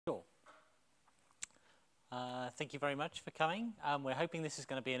Thank you very much for coming. We're hoping this is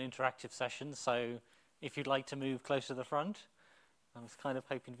going to be an interactive session, so if you'd like to move closer to the front. I was kind of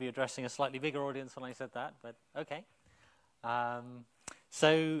hoping to be addressing a slightly bigger audience when I said that, but okay.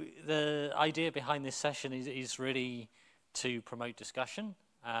 So the idea behind this session is really to promote discussion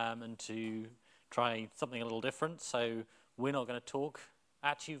and to try something a little different. So we're not going to talk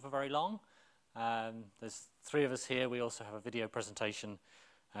at you for very long. There's three of us here. We also have a video presentation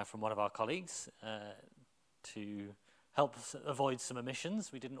from one of our colleagues to help us avoid some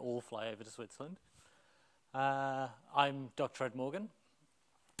emissions. We didn't all fly over to Switzerland. I'm Dr. Ed Morgan,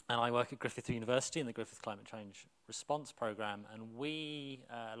 and I work at Griffith University in the Griffith Climate Change Response Programme, and we,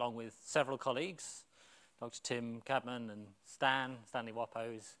 along with several colleagues, Dr. Tim Cadman and Stanley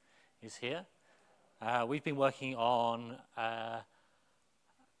Wapot is here. We've been working on a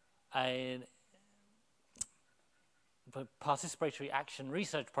participatory action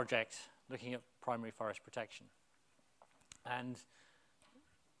research project looking at primary forest protection. And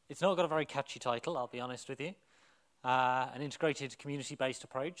it's not got a very catchy title, I'll be honest with you. An integrated community-based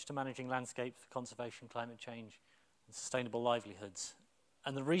approach to managing landscapes for conservation, climate change, and sustainable livelihoods.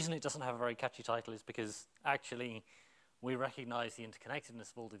 And the reason it doesn't have a very catchy title is because actually we recognize the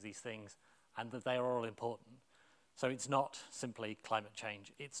interconnectedness of all of these things and that they are all important. So it's not simply climate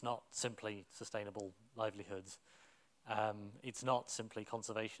change, it's not simply sustainable livelihoods, it's not simply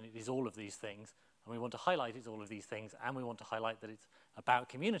conservation, it is all of these things. And we want to highlight it's all of these things, and we want to highlight that it's about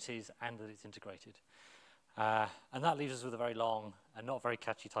communities and that it's integrated. And that leaves us with a very long and not very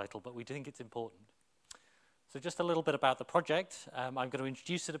catchy title, but we do think it's important. So just a little bit about the project. I'm going to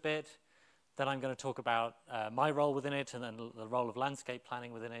introduce it a bit, then I'm going to talk about my role within it and then the role of landscape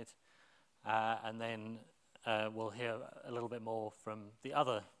planning within it, and then we'll hear a little bit more from the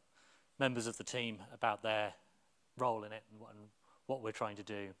other members of the team about their role in it and what we're trying to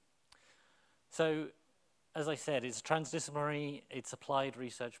do. So, as I said, it's a transdisciplinary, it's applied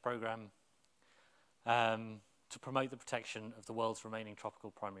research program to promote the protection of the world's remaining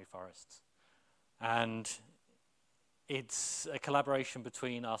tropical primary forests. And it's a collaboration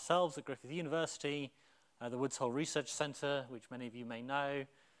between ourselves at Griffith University, the Woods Hole Research Centre, which many of you may know,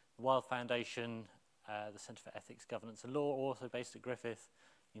 the Wild Foundation, the Centre for Ethics, Governance and Law, also based at Griffith,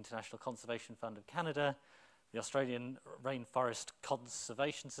 the International Conservation Fund of Canada, the Australian Rainforest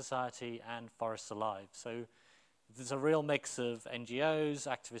Conservation Society, and Forests Alive. So there's a real mix of NGOs,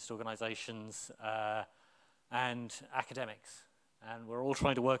 activist organisations, and academics. And we're all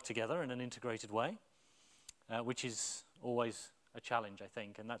trying to work together in an integrated way, which is always a challenge, I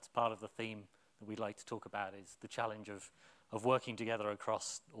think. And that's part of the theme that we'd like to talk about, is the challenge of working together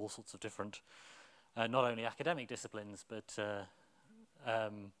across all sorts of different, not only academic disciplines, but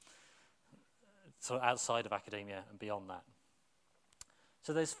sort of outside of academia and beyond that.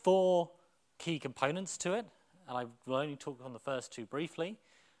 So there's four key components to it, and I will only talk on the first two briefly.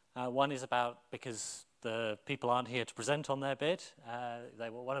 One is about, because the people aren't here to present on their bit,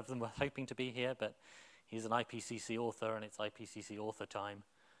 one of them was hoping to be here, but he's an IPCC author and it's IPCC author time.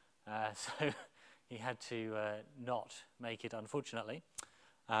 So he had to not make it, unfortunately.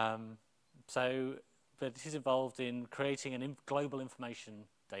 But he's involved in creating a global information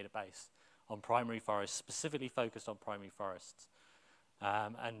database on primary forests, specifically focused on primary forests,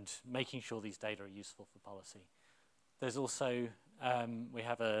 and making sure these data are useful for policy. There's also, we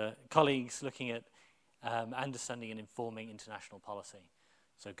have colleagues looking at understanding and informing international policy.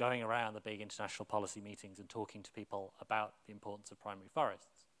 So going around the big international policy meetings and talking to people about the importance of primary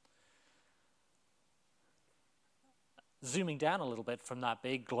forests. Zooming down a little bit from that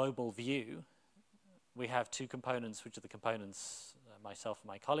big global view, we have two components, which are the components myself and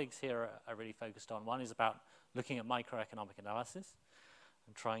my colleagues here are really focused on. One is about looking at microeconomic analysis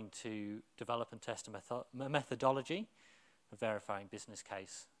and trying to develop and test a methodology of verifying business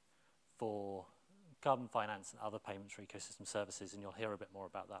case for carbon finance and other payments for ecosystem services, and you'll hear a bit more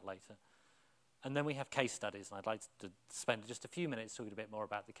about that later. And then we have case studies, and I'd like to spend just a few minutes talking a bit more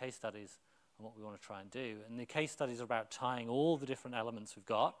about the case studies and what we want to try and do. And the case studies are about tying all the different elements we've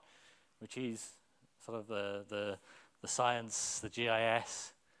got, which is sort of the science, the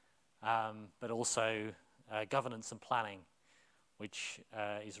GIS, but also governance and planning, which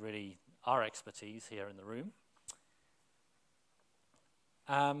is really our expertise here in the room.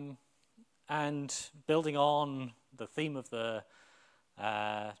 And building on the theme of the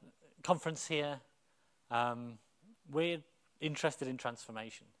conference here, we're interested in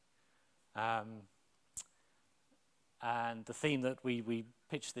transformation. And the theme that we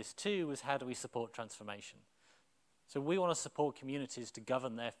pitched this to was, how do we support transformation? So we want to support communities to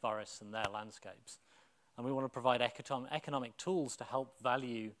govern their forests and their landscapes. And we want to provide economic tools to help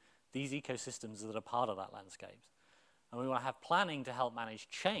value these ecosystems that are part of that landscape. And we want to have planning to help manage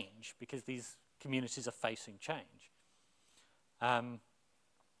change, because these communities are facing change. And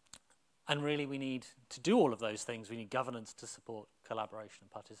really, we need to do all of those things. We need governance to support collaboration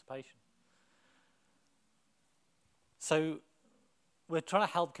and participation. So we're trying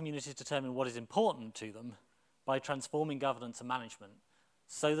to help communities determine what is important to them by transforming governance and management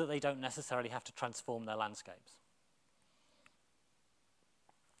so that they don't necessarily have to transform their landscapes.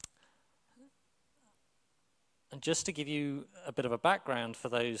 And just to give you a bit of a background for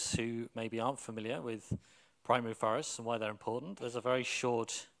those who maybe aren't familiar with primary forests and why they're important, there's a very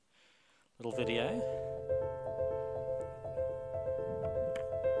short little video.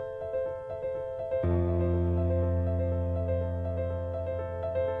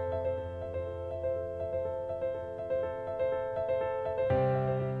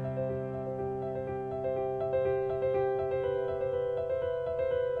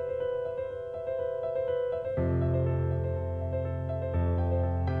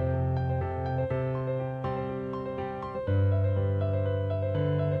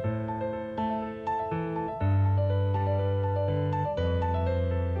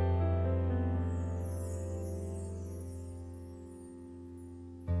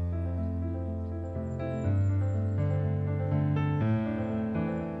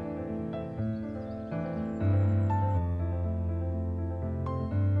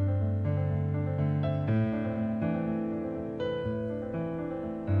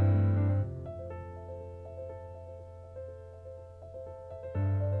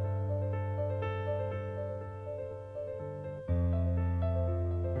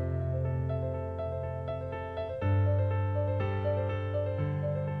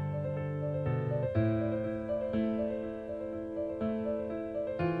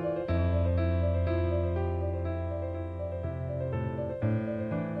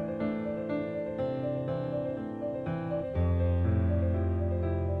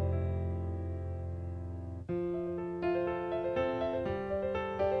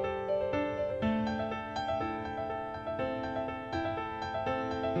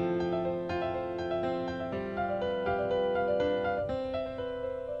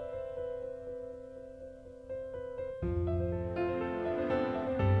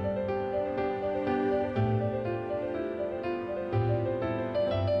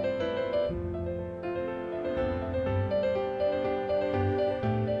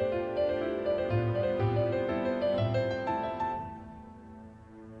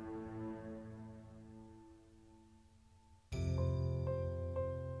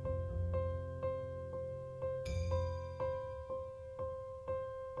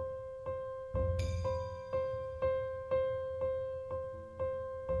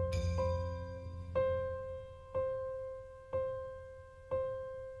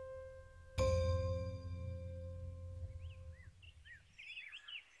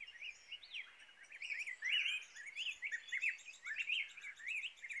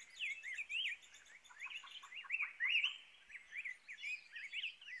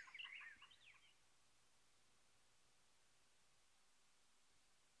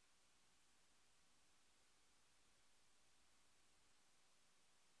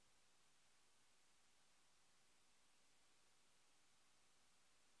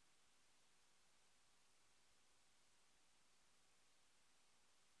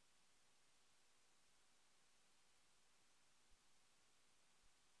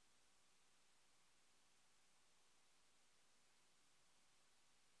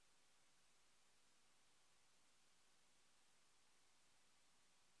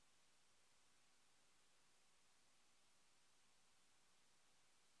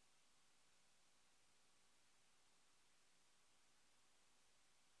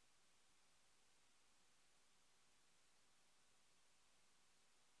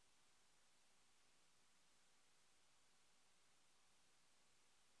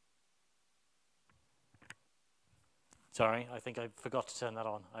 Sorry, I think I forgot to turn that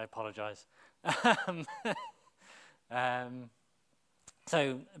on. I apologize. But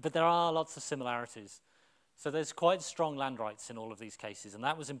there are lots of similarities. So there's quite strong land rights in all of these cases, and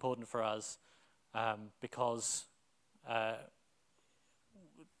that was important for us because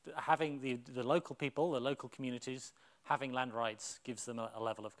having the local people, the local communities, having land rights gives them a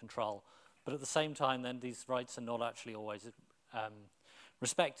level of control. But at the same time, then, these rights are not actually always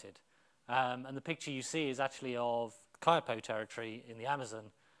respected. And the picture you see is actually of Kaypo territory in the Amazon,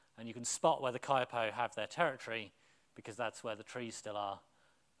 and you can spot where the Kaypo have their territory because that's where the trees still are,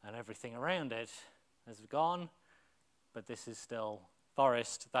 and everything around it has gone, but this is still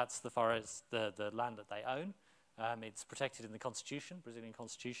forest. That's the forest, the land that they own, It's protected in the constitution, Brazilian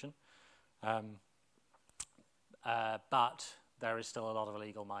constitution. But there is still a lot of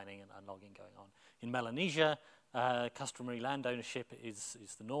illegal mining and logging going on. In Melanesia, customary land ownership is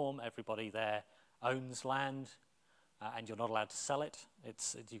the norm. Everybody there owns land, and you're not allowed to sell it.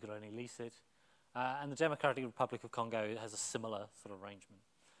 You can only lease it. And the Democratic Republic of Congo has a similar sort of arrangement.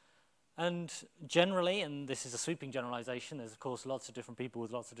 And generally, and this is a sweeping generalization, there's of course lots of different people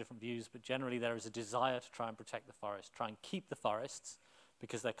with lots of different views, but generally there is a desire to try and protect the forest, try and keep the forests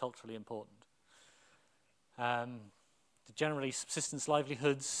because they're culturally important. Generally subsistence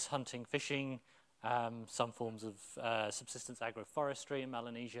livelihoods, hunting, fishing, some forms of subsistence agroforestry in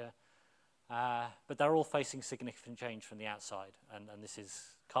Melanesia, but they're all facing significant change from the outside, and this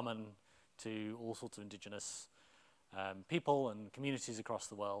is common to all sorts of indigenous people and communities across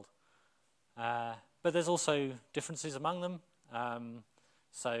the world. But there's also differences among them.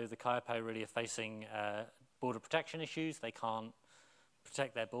 So the Kayapo really are facing border protection issues. They can't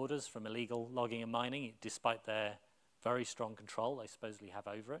protect their borders from illegal logging and mining, despite their very strong control they supposedly have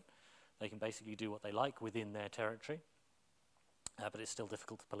over it. They can basically do what they like within their territory, but it's still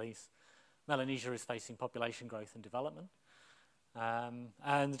difficult to police. Melanesia is facing population growth and development.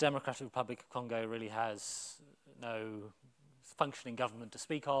 And the Democratic Republic of Congo really has no functioning government to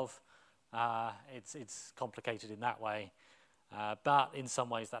speak of. It's complicated in that way, but in some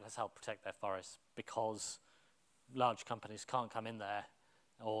ways that has helped protect their forests because large companies can't come in there,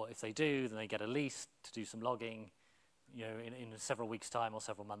 or if they do, then they get a lease to do some logging. You know, in several weeks' time or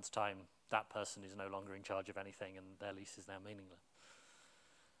several months' time, that person is no longer in charge of anything, and their lease is now meaningless.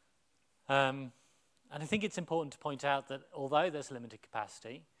 And I think it's important to point out that although there's limited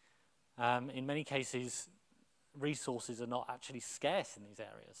capacity, in many cases, resources are not actually scarce in these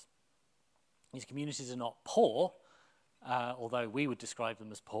areas. These communities are not poor, although we would describe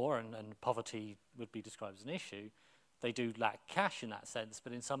them as poor, and poverty would be described as an issue. They do lack cash in that sense,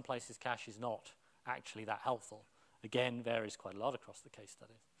 but in some places cash is not actually that helpful. Again, varies quite a lot across the case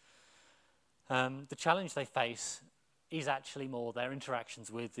studies. The challenge they face is actually more their interactions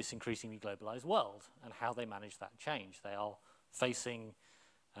with this increasingly globalized world and how they manage that change. They are facing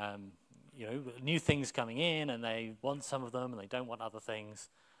new things coming in, and they want some of them and they don't want other things.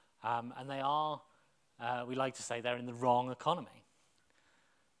 And they are, we like to say, they're in the wrong economy.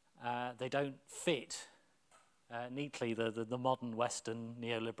 They don't fit neatly the modern Western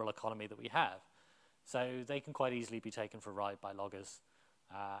neoliberal economy that we have. So they can quite easily be taken for a ride by loggers,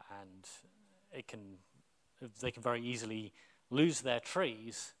 and they can very easily lose their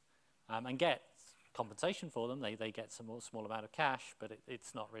trees and get compensation for them. They get some small amount of cash, but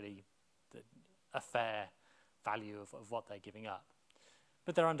it's not really a fair value of what they're giving up.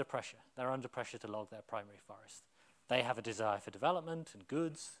 But they're under pressure. They're under pressure to log their primary forest. They have a desire for development and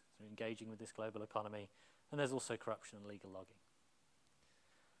goods through engaging with this global economy, and there's also corruption and illegal logging.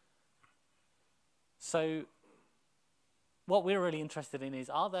 So what we're really interested in is,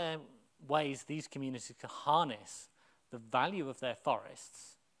 are there ways these communities can harness the value of their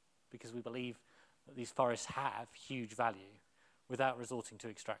forests, because we believe that these forests have huge value, without resorting to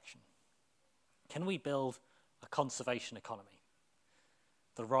extraction? Can we build a conservation economy,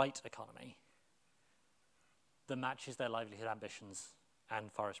 the right economy, that matches their livelihood ambitions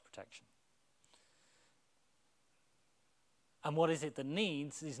and forest protection? And what is it that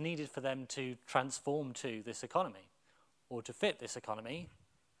is needed for them to transform to this economy, or to fit this economy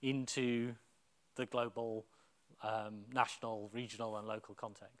into the global, national, regional, and local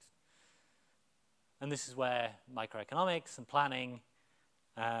context? And this is where microeconomics and planning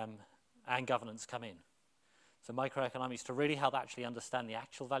and governance come in. So microeconomics to really help actually understand the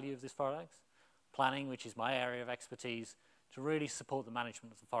actual value of this forest. Planning, which is my area of expertise, to really support the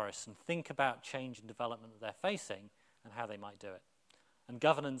management of the forests and think about change and development that they're facing and how they might do it. And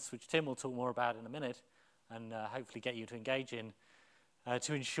governance, which Tim will talk more about in a minute, and hopefully get you to engage in,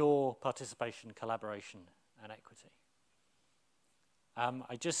 to ensure participation, collaboration, and equity.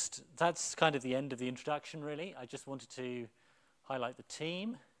 That's kind of the end of the introduction, really. I just wanted to highlight the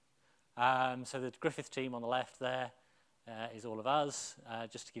team. So the Griffith team on the left there is all of us,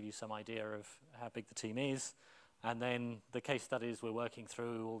 just to give you some idea of how big the team is. And then the case studies, we're working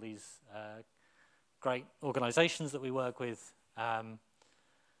through all these great organizations that we work with.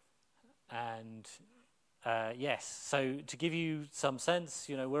 Yes, so to give you some sense,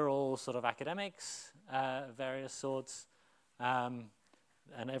 we're all sort of academics of various sorts, and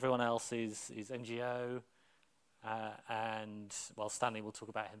everyone else is NGO, and, well, Stanley will talk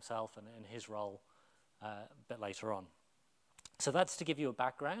about himself and his role a bit later on. So that's to give you a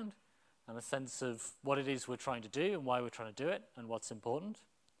background and a sense of what it is we're trying to do and why we're trying to do it and what's important.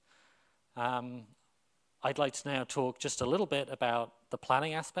 I'd like to now talk just a little bit about the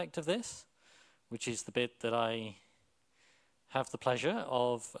planning aspect of this, which is the bit that I have the pleasure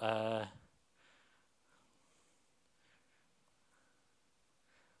of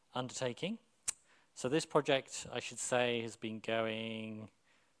undertaking. So this project, I should say, has been going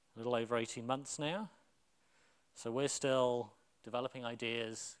a little over 18 months now. So we're still developing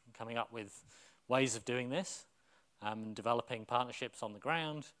ideas, coming up with ways of doing this, developing partnerships on the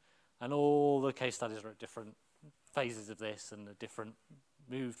ground, and all the case studies are at different phases of this and a different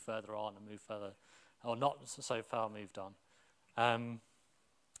moved further on and moved further, or not so far moved on.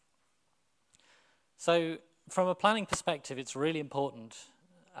 So from a planning perspective, it's really important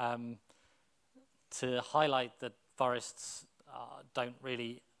to highlight that forests don't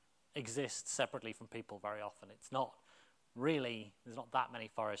really exist separately from people very often. It's not really, there's not that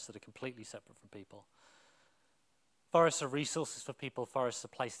many forests that are completely separate from people. Forests are resources for people, forests are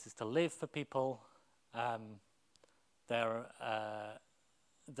places to live for people.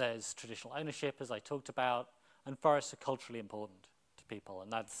 There's traditional ownership, as I talked about, and forests are culturally important to people, and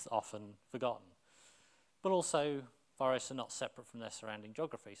that's often forgotten. But also, forests are not separate from their surrounding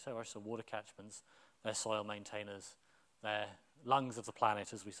geography. So forests are water catchments, they're soil maintainers, they're lungs of the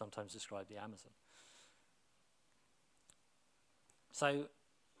planet, as we sometimes describe the Amazon. So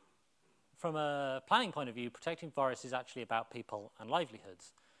from a planning point of view, protecting forests is actually about people and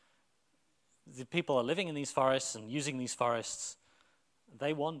livelihoods. The people are living in these forests and using these forests.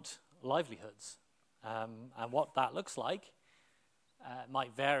 They want livelihoods. And what that looks like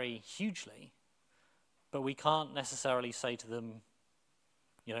might vary hugely, but we can't necessarily say to them,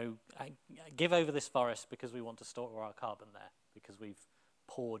 you know, give over this forest because we want to store our carbon there, because we've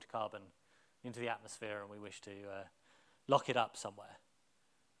poured carbon into the atmosphere and we wish to lock it up somewhere.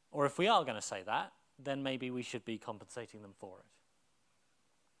 Or if we are going to say that, then maybe we should be compensating them for it.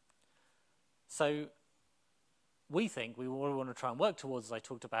 So we think what we want to try and work towards, as I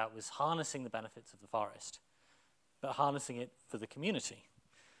talked about, was harnessing the benefits of the forest, but harnessing it for the community,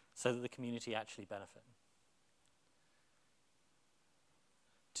 so that the community actually benefit.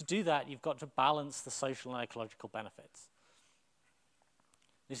 To do that, you've got to balance the social and ecological benefits.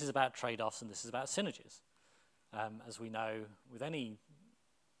 This is about trade-offs and this is about synergies. As we know, with any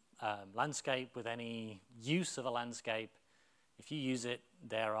landscape, with any use of a landscape, if you use it,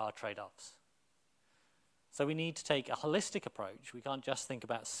 there are trade-offs. So we need to take a holistic approach. We can't just think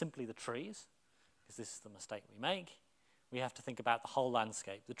about simply the trees, because this is the mistake we make. We have to think about the whole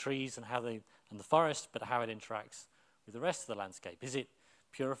landscape, the trees and and the forest, but how it interacts with the rest of the landscape. Is it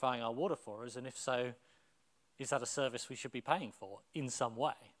purifying our water for us? And if so, is that a service we should be paying for in some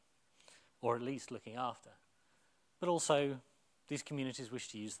way, or at least looking after? But also, these communities wish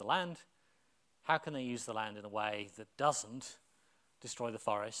to use the land. How can they use the land in a way that doesn't destroy the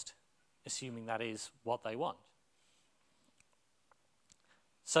forest, assuming that is what they want?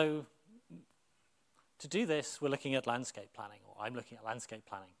 So to do this, we're looking at landscape planning, or I'm looking at landscape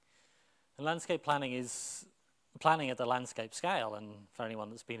planning. And landscape planning is planning at the landscape scale, and for anyone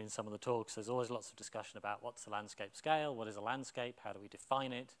that's been in some of the talks, there's always lots of discussion about what's the landscape scale, what is a landscape, how do we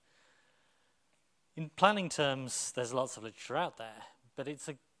define it. In planning terms, there's lots of literature out there, but it's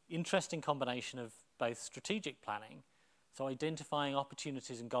an interesting combination of both strategic planning, so identifying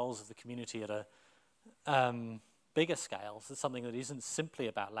opportunities and goals of the community at a bigger scale, so something that isn't simply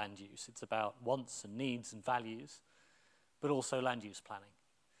about land use, it's about wants and needs and values, but also land use planning.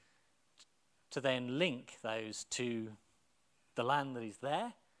 To then link those to the land that is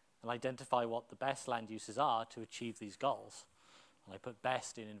there and identify what the best land uses are to achieve these goals. And I put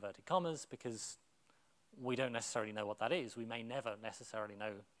best in inverted commas because we don't necessarily know what that is. We may never necessarily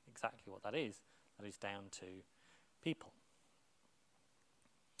know exactly what that is. That is down to people.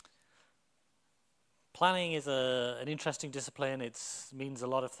 Planning is an interesting discipline. It means a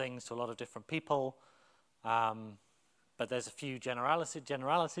lot of things to a lot of different people. But there's a few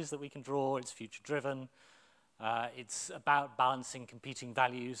generalities that we can draw. It's future-driven. It's about balancing competing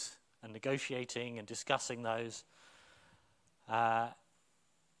values and negotiating and discussing those.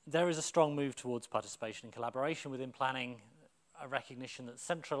 There is a strong move towards participation and collaboration within planning, a recognition that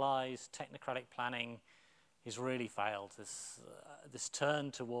centralized technocratic planning has really failed. This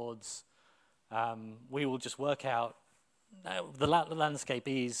turn towards we will just work out the landscape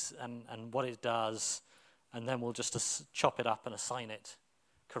is and what it does, and then we'll just chop it up and assign it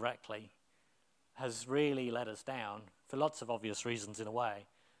correctly, has really let us down for lots of obvious reasons in a way.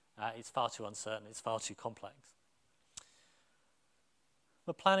 It's far too uncertain, it's far too complex.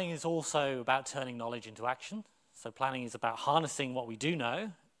 But planning is also about turning knowledge into action. So planning is about harnessing what we do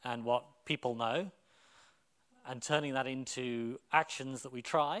know and what people know and turning that into actions that we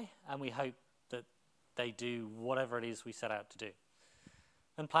try, and we hope that they do whatever it is we set out to do.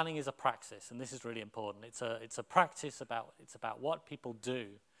 And planning is a praxis, and this is really important. It's a practice it's about what people do.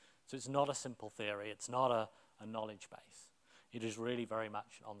 So it's not a simple theory, it's not a knowledge base. It is really very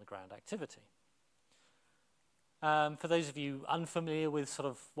much an on-the-ground activity. For those of you unfamiliar with sort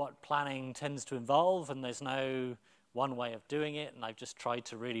of what planning tends to involve, and there's no one way of doing it, and I've just tried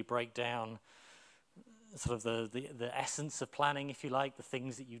to really break down sort of the essence of planning, if you like, the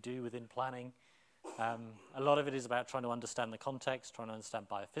things that you do within planning. A lot of it is about trying to understand the context, trying to understand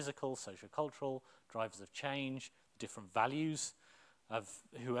biophysical, sociocultural, drivers of change, different values of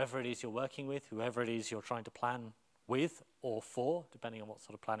whoever it is you're working with, whoever it is you're trying to plan with or for, depending on what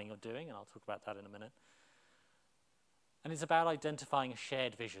sort of planning you're doing, and I'll talk about that in a minute. And it's about identifying a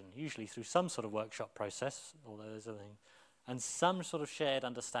shared vision, usually through some sort of workshop process, although there's a thing, and some sort of shared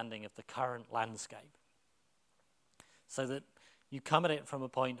understanding of the current landscape. So that you come at it from a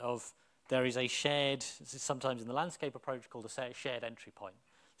point of there is a shared, this is sometimes in the landscape approach called a shared entry point.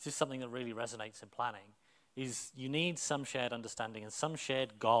 This is something that really resonates in planning, is you need some shared understanding and some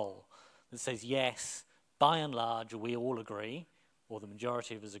shared goal that says, yes, by and large, we all agree, or the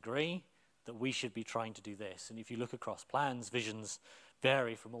majority of us agree, that we should be trying to do this. And if you look across plans, visions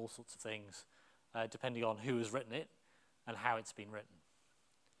vary from all sorts of things, depending on who has written it and how it's been written.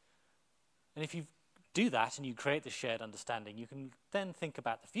 And if you do that and you create this shared understanding, you can then think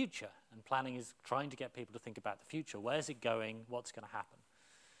about the future. And planning is trying to get people to think about the future. Where's it going? What's going to happen?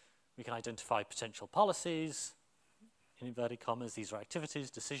 We can identify potential policies, in inverted commas. These are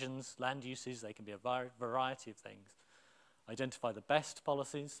activities, decisions, land uses. They can be a variety of things. Identify the best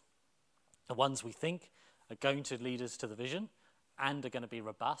policies, the ones we think are going to lead us to the vision and are going to be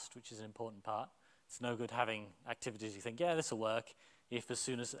robust, which is an important part. It's no good having activities you think, yeah, this will work, if as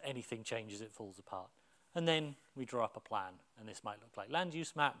soon as anything changes, it falls apart. And then we draw up a plan, and this might look like land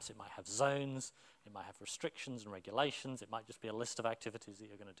use maps, it might have zones, it might have restrictions and regulations, it might just be a list of activities that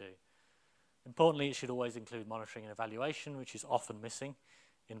you're going to do. Importantly, it should always include monitoring and evaluation, which is often missing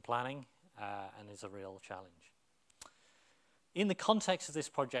in planning and is a real challenge. In the context of this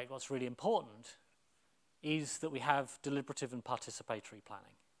project, what's really important is that we have deliberative and participatory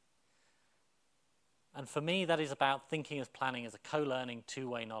planning. And for me, that is about thinking of planning as a co-learning,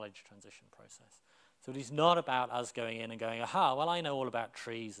 two-way knowledge transition process. So it is not about us going in and going, aha, well, I know all about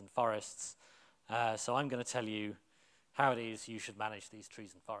trees and forests, so I'm going to tell you how it is you should manage these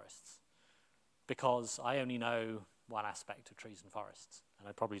trees and forests. Because I only know one aspect of trees and forests, and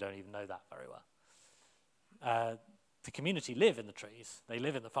I probably don't even know that very well. The community live in the trees, they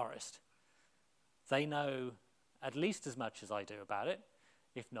live in the forest. They know at least as much as I do about it,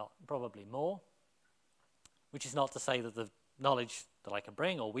 if not probably more, which is not to say that the knowledge that I can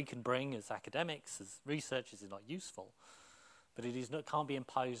bring or we can bring as academics, as researchers is not useful, but it is not, can't be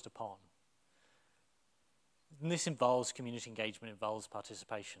imposed upon. And this involves community engagement, involves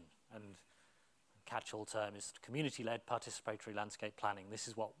participation, and catch-all term is community-led participatory landscape planning. This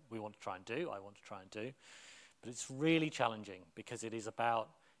is what we want to try and do, I want to try and do. But it's really challenging because it is about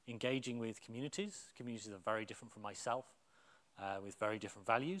engaging with communities. Communities are very different from myself, with very different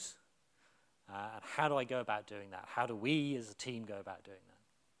values. And how do I go about doing that? How do we as a team go about doing that?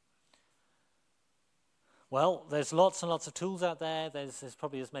 Well, there's lots and lots of tools out there. There's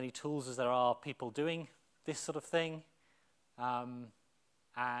probably as many tools as there are people doing this sort of thing.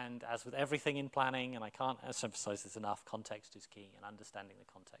 And as with everything in planning, and I can't emphasize this enough, context is key, and understanding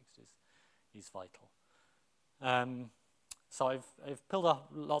the context is vital. So I've pulled up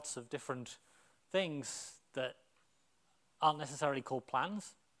lots of different things that aren't necessarily called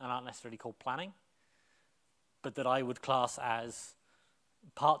plans and aren't necessarily called planning, but that I would class as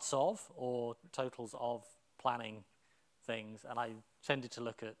parts of or totals of planning things. And I tended to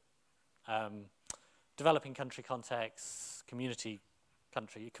look at developing country contexts, community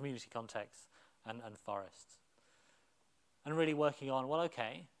contexts, and forests. And really working on, well,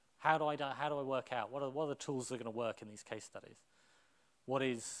 okay, how do I work out? What are the tools that are going to work in these case studies? What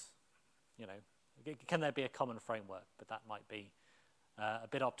is, can there be a common framework? But that might be a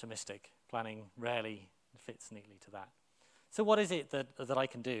bit optimistic. Planning rarely fits neatly to that. So what is it that I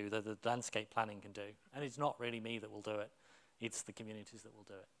can do, that the landscape planning can do? And it's not really me that will do it. It's the communities that will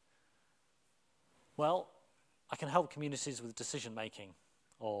do it. Well, I can help communities with decision making,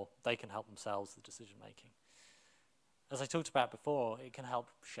 or they can help themselves with decision making. As I talked about before, it can help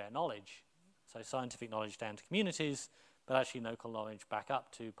share knowledge. So scientific knowledge down to communities, but actually local knowledge back up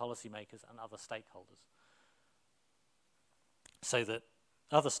to policymakers and other stakeholders. So that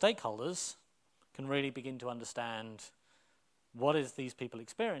other stakeholders can really begin to understand what is these people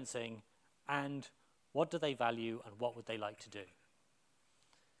experiencing and what do they value and what would they like to do.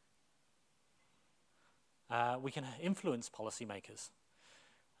 we can influence policymakers.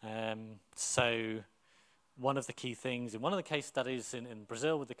 So one of the key things, in one of the case studies in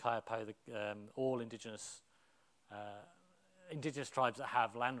Brazil with the Kayapó, all indigenous tribes that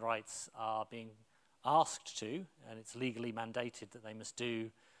have land rights are being asked to, and it's legally mandated that they must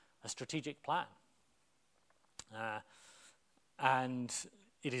do a strategic plan. And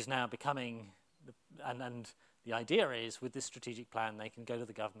it is now becoming, and the idea is with this strategic plan they can go to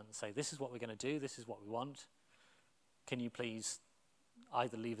the government and say, this is what we're going to do, this is what we want, can you please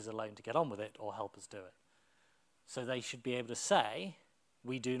either leave us alone to get on with it or help us do it. So they should be able to say,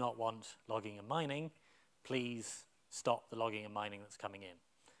 we do not want logging and mining, please stop the logging and mining that's coming in.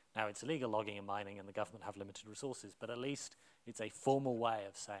 Now it's illegal logging and mining and the government have limited resources, but at least it's a formal way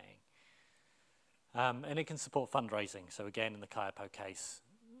of saying. And it can support fundraising. So again, in the Kayapó case,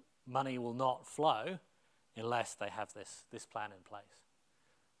 money will not flow unless they have this plan in place.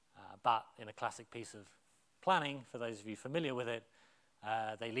 But in a classic piece of planning, for those of you familiar with it,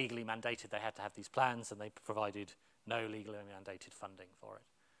 they legally mandated they had to have these plans and they provided no legally mandated funding for it.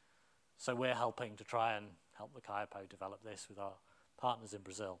 So we're helping to try and help the Kayapó develop this with our partners in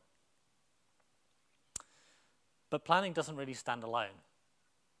Brazil. But planning doesn't really stand alone.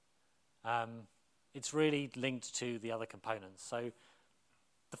 It's really linked to the other components. So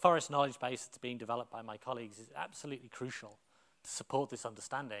the forest knowledge base that's being developed by my colleagues is absolutely crucial to support this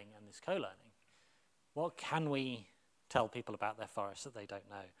understanding and this co-learning. What can we tell people about their forests that they don't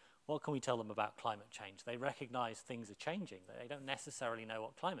know? What can we tell them about climate change? They recognize things are changing, but they don't necessarily know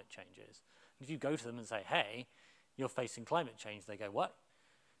what climate change is. If you go to them and say, hey, you're facing climate change, they go, what?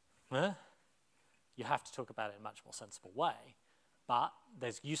 Huh? You have to talk about it in a much more sensible way. But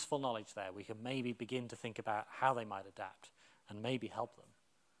there's useful knowledge there. We can maybe begin to think about how they might adapt and maybe help them.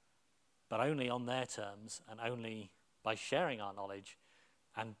 But only on their terms and only by sharing our knowledge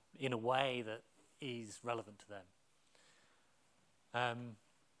and in a way that is relevant to them.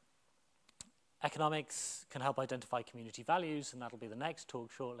 Economics can help identify community values, and that'll be the next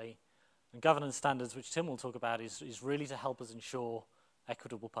talk shortly. And governance standards, which Tim will talk about, is really to help us ensure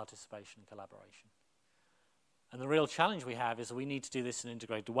equitable participation and collaboration. And the real challenge we have is that we need to do this in an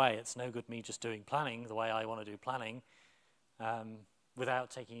integrated way. It's no good me just doing planning the way I want to do planning without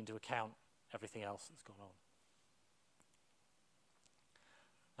taking into account everything else that's gone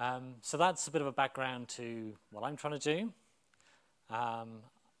on. So that's a bit of a background to what I'm trying to do.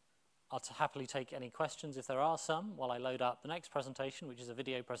 I'll happily take any questions if there are some while I load up the next presentation, which is a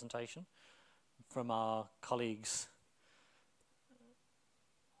video presentation from our colleagues.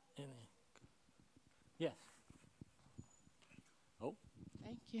 Yes. Oh.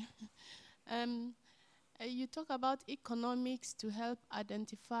 Thank you. You talk about economics to help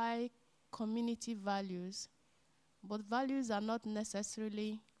identify community values, but values are not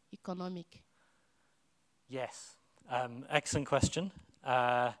necessarily economic. Yes. Excellent question.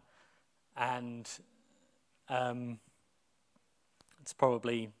 And it's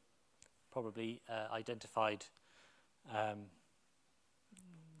probably identified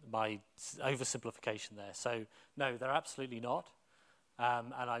my oversimplification there. So no, they're absolutely not.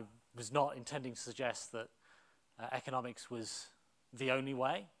 And I was not intending to suggest that economics was the only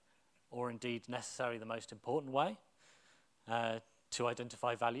way, or indeed necessarily the most important way to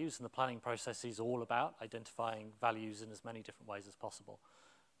identify values. And the planning process is all about identifying values in as many different ways as possible.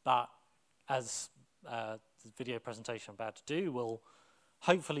 But as the video presentation I'm about to do will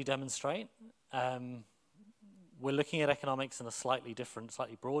hopefully demonstrate, we're looking at economics in a slightly different,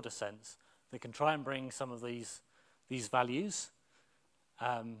 slightly broader sense that can try and bring some of these values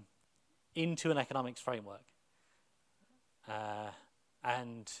into an economics framework.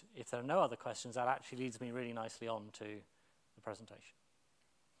 And if there are no other questions, that actually leads me really nicely on to the presentation,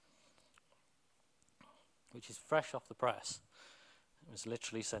 which is fresh off the press. It was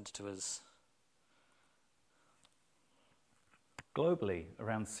literally sent to us. Globally,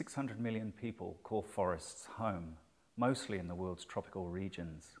 around 600 million people call forests home, mostly in the world's tropical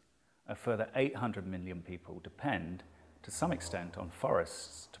regions. A further 800 million people depend, to some extent, on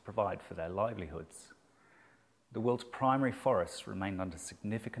forests to provide for their livelihoods. The world's primary forests remain under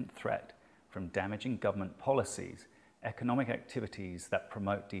significant threat from damaging government policies, economic activities that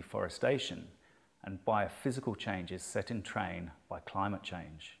promote deforestation, and biophysical changes set in train by climate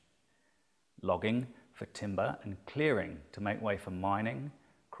change. Logging for timber and clearing to make way for mining,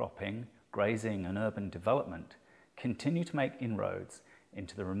 cropping, grazing and urban development continue to make inroads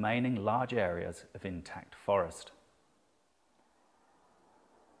into the remaining large areas of intact forest.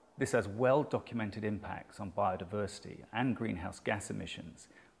 This has well-documented impacts on biodiversity and greenhouse gas emissions,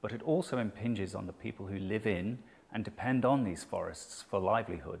 but it also impinges on the people who live in and depend on these forests for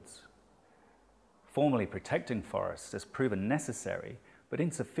livelihoods. Formally protecting forests has proven necessary but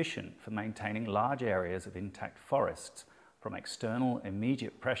insufficient for maintaining large areas of intact forests from external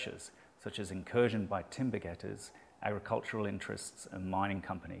immediate pressures such as incursion by timber getters, agricultural interests and mining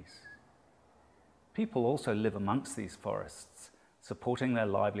companies. People also live amongst these forests, supporting their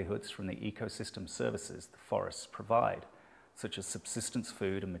livelihoods from the ecosystem services the forests provide, such as subsistence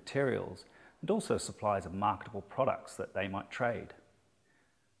food and materials, and also supplies of marketable products that they might trade.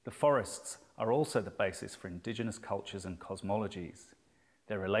 The forests are also the basis for indigenous cultures and cosmologies.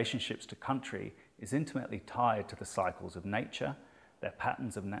 Their relationships to country is intimately tied to the cycles of nature, their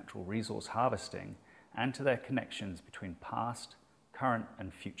patterns of natural resource harvesting, and to their connections between past, current,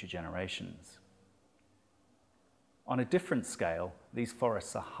 and future generations. On a different scale, these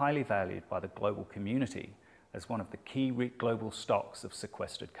forests are highly valued by the global community as one of the key global stocks of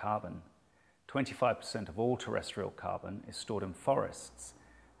sequestered carbon. 25% of all terrestrial carbon is stored in forests,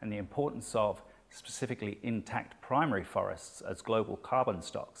 and the importance of specifically intact primary forests as global carbon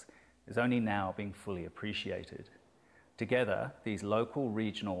stocks is only now being fully appreciated. Together, these local,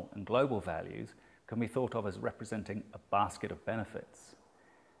 regional, and global values can be thought of as representing a basket of benefits.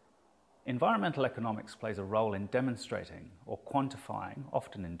 Environmental economics plays a role in demonstrating or quantifying,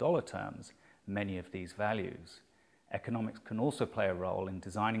 often in dollar terms, many of these values. Economics can also play a role in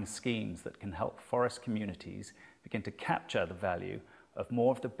designing schemes that can help forest communities begin to capture the value of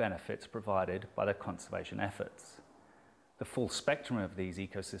more of the benefits provided by their conservation efforts. The full spectrum of these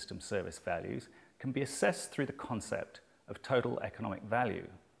ecosystem service values can be assessed through the concept of total economic value,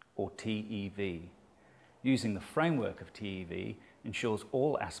 or TEV. Using the framework of TEV ensures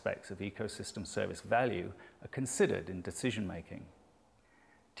all aspects of ecosystem service value are considered in decision making.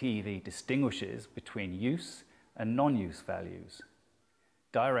 TEV distinguishes between use and non-use values.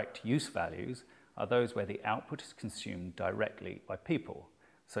 Direct use values are those where the output is consumed directly by people,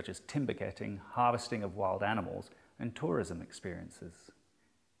 such as timber getting, harvesting of wild animals, and tourism experiences.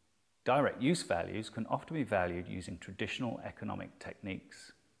 Direct use values can often be valued using traditional economic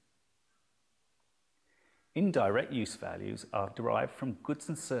techniques. Indirect use values are derived from goods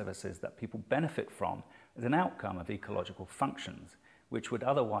and services that people benefit from as an outcome of ecological functions, which would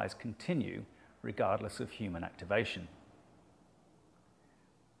otherwise continue regardless of human activation.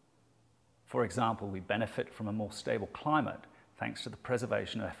 For example, we benefit from a more stable climate thanks to the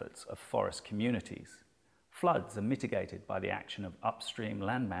preservation efforts of forest communities. Floods are mitigated by the action of upstream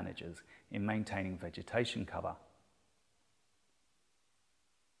land managers in maintaining vegetation cover.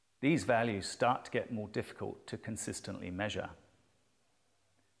 These values start to get more difficult to consistently measure.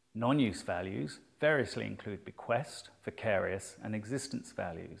 Non-use values variously include bequest, vicarious, and existence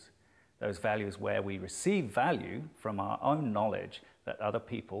values. Those values where we receive value from our own knowledge that other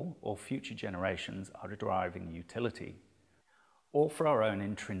people or future generations are deriving utility, or for our own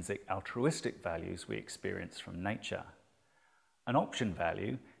intrinsic altruistic values we experience from nature. An option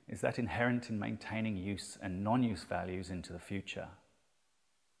value is that inherent in maintaining use and non-use values into the future.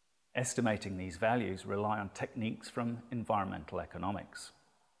 Estimating these values rely on techniques from environmental economics.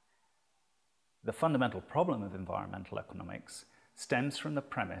 The fundamental problem of environmental economics stems from the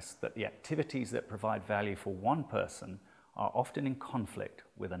premise that the activities that provide value for one person are often in conflict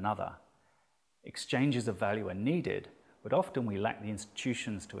with another. Exchanges of value are needed, but often we lack the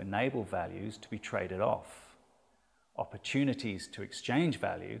institutions to enable values to be traded off. Opportunities to exchange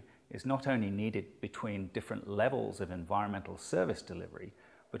value is not only needed between different levels of environmental service delivery,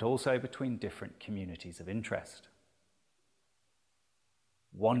 but also between different communities of interest.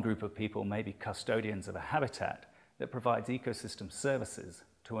 One group of people may be custodians of a habitat that provides ecosystem services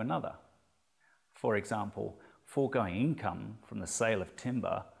to another. For example, foregoing income from the sale of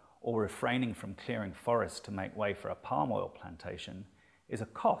timber or refraining from clearing forests to make way for a palm oil plantation is a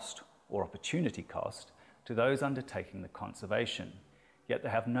cost or opportunity cost to those undertaking the conservation, yet they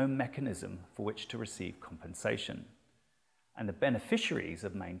have no mechanism for which to receive compensation. And the beneficiaries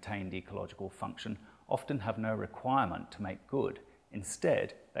of maintained ecological function often have no requirement to make good.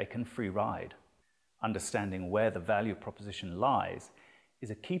 Instead, they can free ride. Understanding where the value proposition lies is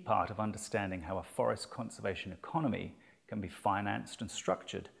a key part of understanding how a forest conservation economy can be financed and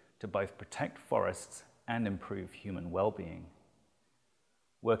structured to both protect forests and improve human well-being.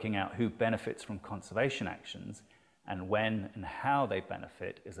 Working out who benefits from conservation actions and when and how they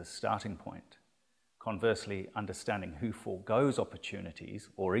benefit is a starting point. Conversely, understanding who forgoes opportunities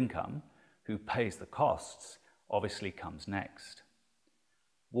or income, who pays the costs, obviously comes next.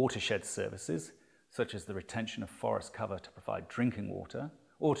 Watershed services, such as the retention of forest cover to provide drinking water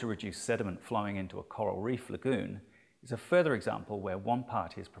or to reduce sediment flowing into a coral reef lagoon, is a further example where one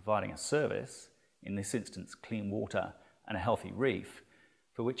party is providing a service, in this instance clean water and a healthy reef,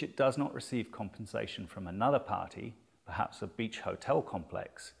 for which it does not receive compensation from another party, perhaps a beach hotel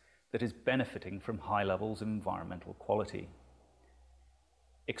complex, that is benefiting from high levels of environmental quality.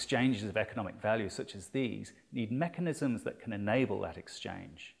 Exchanges of economic value such as these need mechanisms that can enable that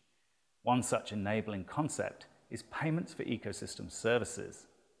exchange. One such enabling concept is payments for ecosystem services,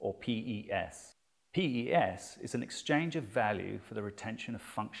 or PES. PES is an exchange of value for the retention of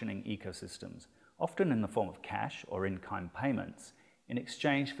functioning ecosystems, often in the form of cash or in-kind payments, in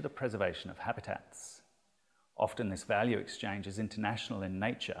exchange for the preservation of habitats. Often this value exchange is international in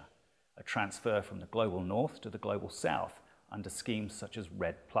nature, a transfer from the global north to the global south under schemes such as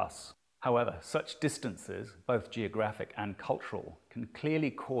REDD+. However, such distances, both geographic and cultural, can clearly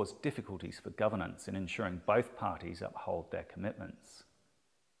cause difficulties for governance in ensuring both parties uphold their commitments.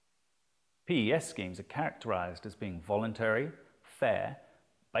 PES schemes are characterized as being voluntary, fair,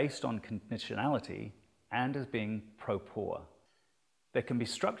 based on conditionality, and as being pro-poor. They can be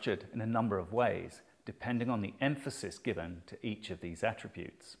structured in a number of ways, depending on the emphasis given to each of these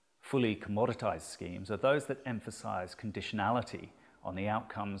attributes. Fully commoditized schemes are those that emphasize conditionality on the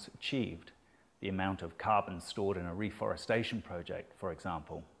outcomes achieved, the amount of carbon stored in a reforestation project, for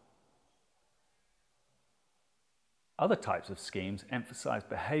example. Other types of schemes emphasize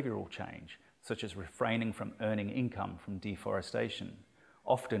behavioral change, such as refraining from earning income from deforestation.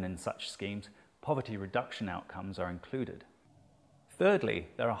 Often in such schemes, poverty reduction outcomes are included. Thirdly,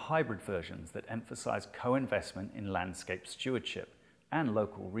 there are hybrid versions that emphasize co-investment in landscape stewardship and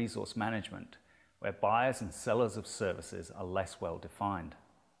local resource management, where buyers and sellers of services are less well defined.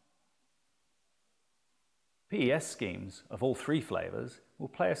 PES schemes of all three flavors will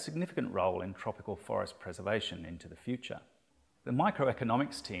play a significant role in tropical forest preservation into the future. The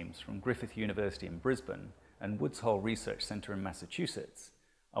microeconomics teams from Griffith University in Brisbane and Woods Hole Research Centre in Massachusetts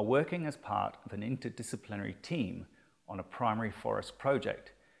are working as part of an interdisciplinary team on a primary forest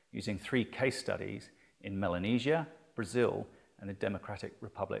project using 3 case studies in Melanesia, Brazil, and the Democratic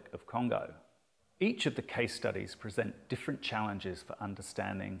Republic of Congo. Each of the case studies present different challenges for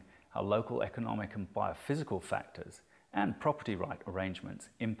understanding how local economic and biophysical factors and property right arrangements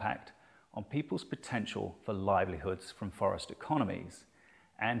impact on people's potential for livelihoods from forest economies,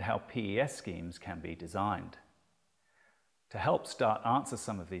 and how PES schemes can be designed. To help start answer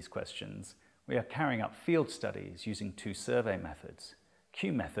some of these questions, we are carrying out field studies using 2 survey methods,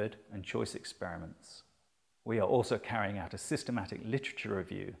 Q method and choice experiments. We are also carrying out a systematic literature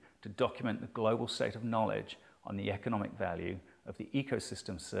review to document the global state of knowledge on the economic value of the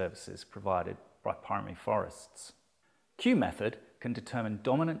ecosystem services provided by primary forests. Q method can determine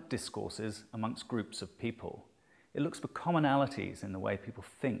dominant discourses amongst groups of people. It looks for commonalities in the way people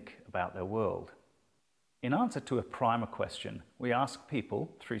think about their world. In answer to a primer question, we ask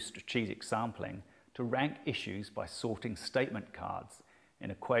people, through strategic sampling, to rank issues by sorting statement cards in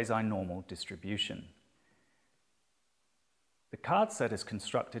a quasi-normal distribution. The card set is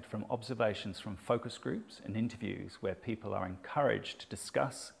constructed from observations from focus groups and interviews where people are encouraged to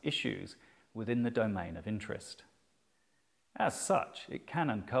discuss issues within the domain of interest. As such, it can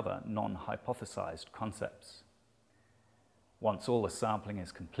uncover non-hypothesized concepts. Once all the sampling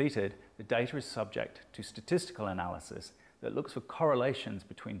is completed, the data is subject to statistical analysis that looks for correlations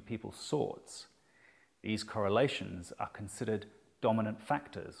between people's sorts. These correlations are considered dominant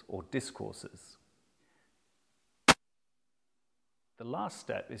factors or discourses. The last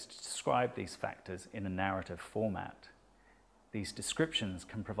step is to describe these factors in a narrative format. These descriptions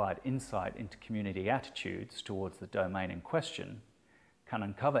can provide insight into community attitudes towards the domain in question, can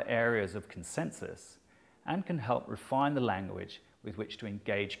uncover areas of consensus, and can help refine the language with which to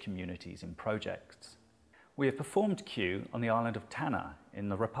engage communities in projects. We have performed Q on the island of Tanna in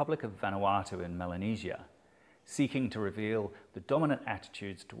the Republic of Vanuatu in Melanesia, seeking to reveal the dominant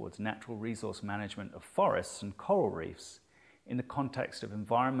attitudes towards natural resource management of forests and coral reefs in the context of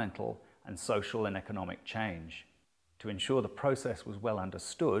environmental and social and economic change. To ensure the process was well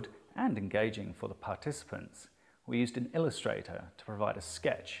understood and engaging for the participants, we used an illustrator to provide a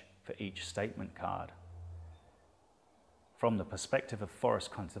sketch for each statement card. From the perspective of forest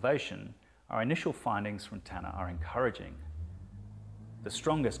conservation, our initial findings from Tanna are encouraging. The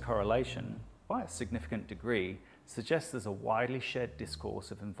strongest correlation, by a significant degree, suggests there's a widely shared discourse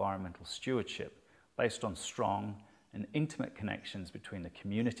of environmental stewardship based on strong and intimate connections between the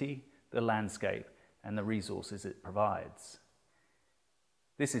community, the landscape, and the resources it provides.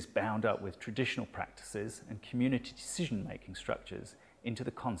 This is bound up with traditional practices and community decision-making structures into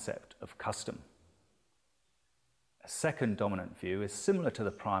the concept of custom. A second dominant view is similar to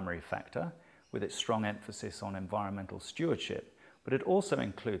the primary factor, with its strong emphasis on environmental stewardship, but it also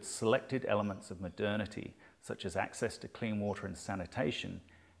includes selected elements of modernity, such as access to clean water and sanitation,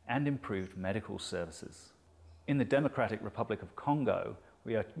 and improved medical services. In the Democratic Republic of Congo,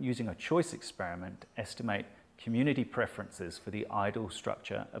 we are using a choice experiment to estimate community preferences for the ideal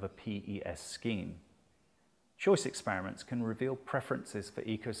structure of a PES scheme. Choice experiments can reveal preferences for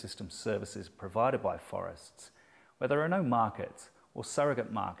ecosystem services provided by forests, where there are no markets or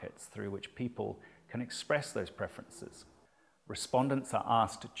surrogate markets through which people can express those preferences. Respondents are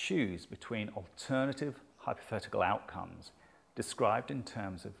asked to choose between alternative hypothetical outcomes described in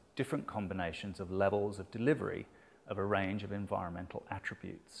terms of different combinations of levels of delivery of a range of environmental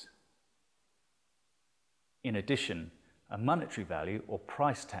attributes. In addition, a monetary value or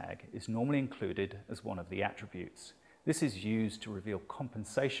price tag is normally included as one of the attributes. This is used to reveal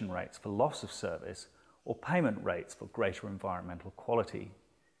compensation rates for loss of service or payment rates for greater environmental quality.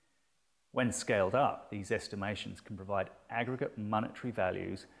 When scaled up, these estimations can provide aggregate monetary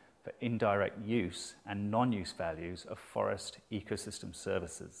values for indirect use and non-use values of forest ecosystem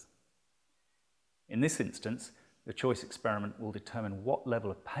services. In this instance, the choice experiment will determine what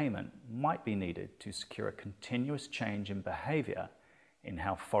level of payment might be needed to secure a continuous change in behaviour in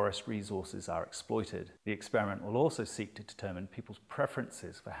how forest resources are exploited. The experiment will also seek to determine people's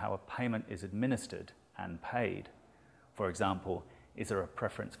preferences for how a payment is administered and paid. For example, is there a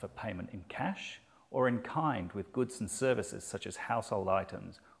preference for payment in cash or in kind with goods and services such as household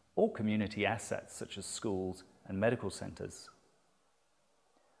items or community assets such as schools and medical centres?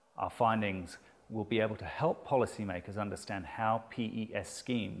 Our findings will be able to help policymakers understand how PES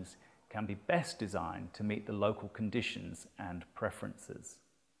schemes can be best designed to meet the local conditions and preferences.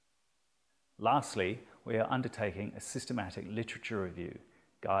 Lastly, we are undertaking a systematic literature review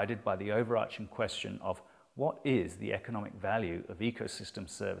guided by the overarching question of what is the economic value of ecosystem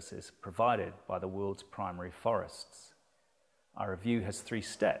services provided by the world's primary forests. Our review has 3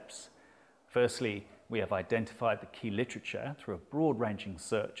 steps. Firstly, we have identified the key literature through a broad-ranging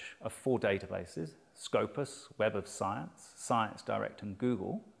search of 4 databases: Scopus, Web of Science, Science Direct and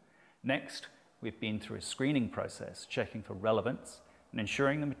Google. Next, we've been through a screening process, checking for relevance and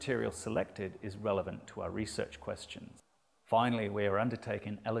ensuring the material selected is relevant to our research questions. Finally, we are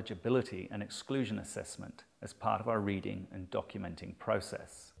undertaking eligibility and exclusion assessment as part of our reading and documenting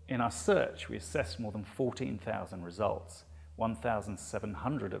process. In our search, we assessed more than 14,000 results.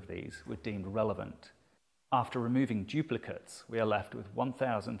 1,700 of these were deemed relevant. After removing duplicates, we are left with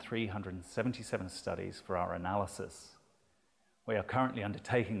 1,377 studies for our analysis. We are currently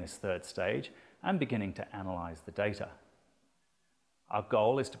undertaking this 3rd stage and beginning to analyse the data. Our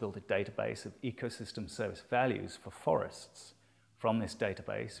goal is to build a database of ecosystem service values for forests. From this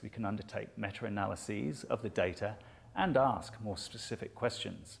database, we can undertake meta-analyses of the data and ask more specific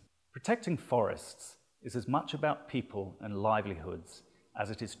questions. Protecting forests is as much about people and livelihoods as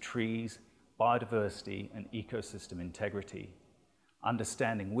it is trees, biodiversity, and ecosystem integrity.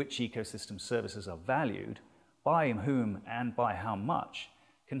 Understanding which ecosystem services are valued, by whom and by how much,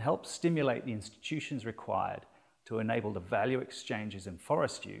 can help stimulate the institutions required to enable the value exchanges in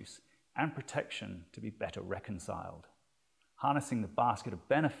forest use and protection to be better reconciled. Harnessing the basket of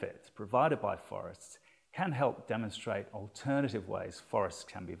benefits provided by forests can help demonstrate alternative ways forests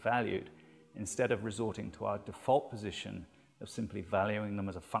can be valued, instead of resorting to our default position of simply valuing them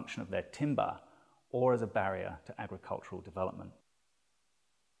as a function of their timber or as a barrier to agricultural development.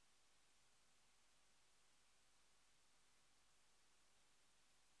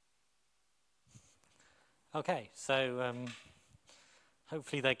 Okay, so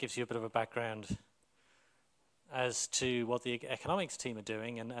hopefully that gives you a bit of a background as to what the economics team are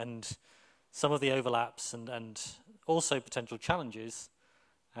doing and some of the overlaps and also potential challenges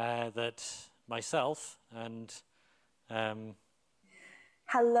that myself and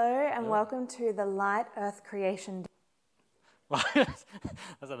Hello and welcome to the Light Earth Creation. That's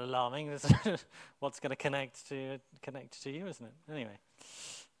an alarming. What's going to connect to you, isn't it? Anyway,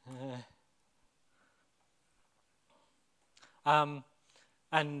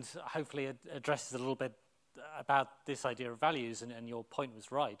 and hopefully it addresses a little bit about this idea of values. And your point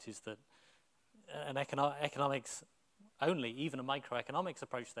was right: is that an economics only, even a microeconomics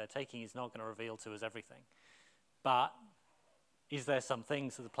approach they're taking, is not going to reveal to us everything. But is there some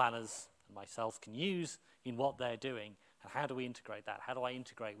things that the planners and myself can use in what they're doing? And how do we integrate that? How do I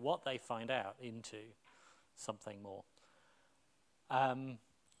integrate what they find out into something more?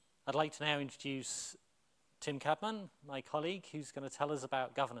 I'd like to now introduce Tim Cadman, my colleague, who's going to tell us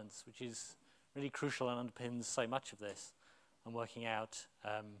about governance, which is really crucial and underpins so much of this, and working out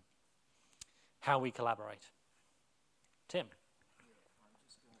how we collaborate. Tim. I'm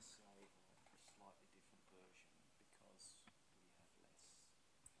just going to say a slightly different version because we have less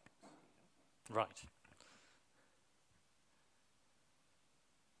folks here. Right.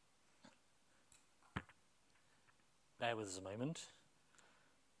 bear with us a moment.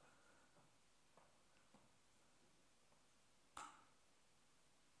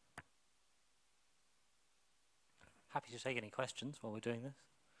 Happy to take any questions while we're doing this.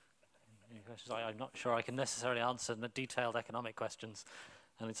 Any questions? I'm not sure I can necessarily answer the detailed economic questions,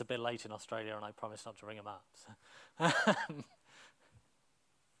 and it's a bit late in Australia, and I promise not to ring them up. So. I don't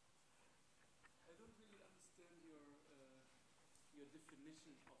really understand your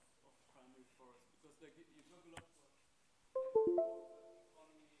definition of primary forest, because like you talk a lot about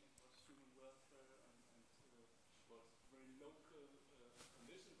economy and about human welfare and about very local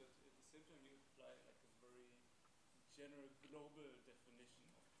conditions, but at the same time you apply like a very general global definition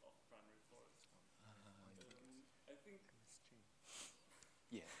of primary forest. I think.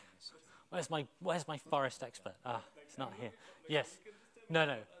 Yeah. Where's my forest expert? Ah, it's not here. Yes. No. What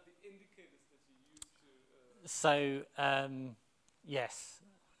are the indicators that you use to? So yes,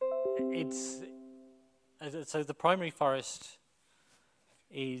 so the primary forest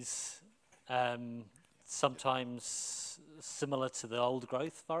is sometimes similar to the old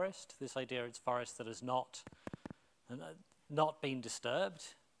growth forest. This idea it's forest that has not been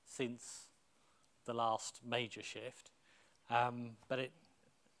disturbed since the last major shift, but it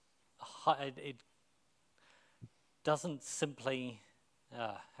doesn't simply,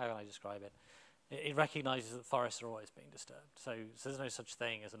 how can I describe it? It recognises that forests are always being disturbed. So there's no such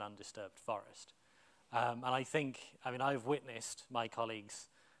thing as an undisturbed forest. And I think, I've witnessed my colleagues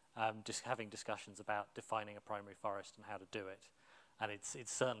just having discussions about defining a primary forest and how to do it. And it's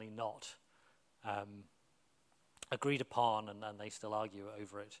certainly not agreed upon, and they still argue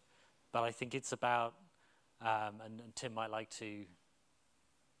over it. But I think it's about, and Tim might like to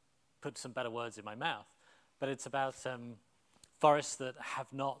put some better words in my mouth, but it's about forests that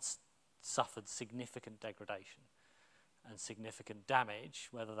have not suffered significant degradation and significant damage,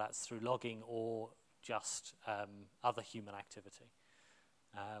 whether that's through logging or just other human activity,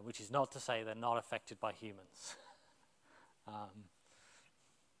 which is not to say they're not affected by humans.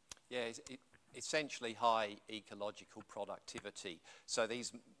 Yeah, essentially high ecological productivity. So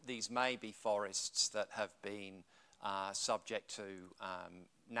these may be forests that have been subject to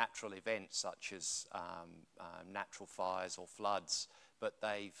natural events such as natural fires or floods, but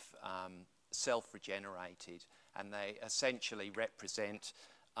they've self-regenerated, and they essentially represent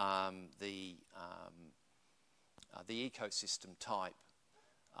the ecosystem type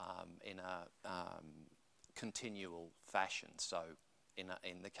in a continual fashion. So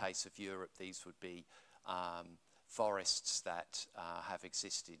in the case of Europe, these would be forests that have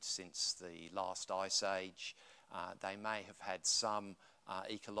existed since the last ice age. They may have had some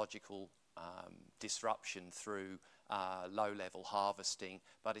ecological disruption through low-level harvesting,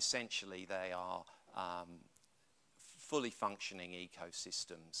 but essentially they are fully functioning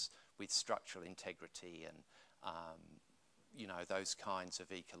ecosystems with structural integrity and those kinds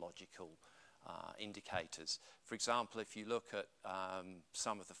of ecological indicators. For example, if you look at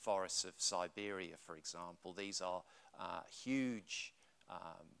some of the forests of Siberia, for example, these are huge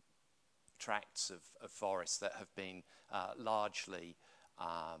tracts of forests that have been largely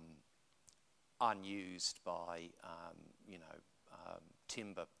unused by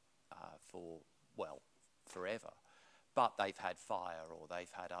timber for forever, but they've had fire or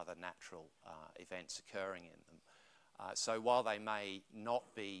they've had other natural events occurring in them. So while they may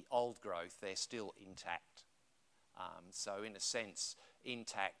not be old growth, they're still intact. So in a sense,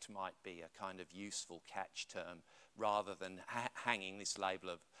 intact might be a kind of useful catch term rather than hanging this label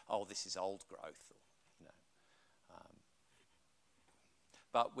of, oh, this is old growth.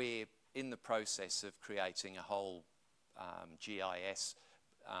 But we're in the process of creating a whole GIS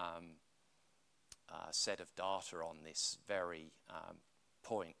set of data on this very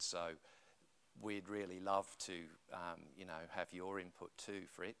point. So we'd really love to, have your input too,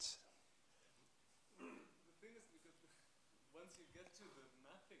 Fritz. The thing is, because once you get to the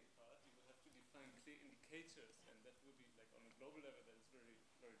mapping part, you will have to define clear indicators, and that will be like on a global level. That is very,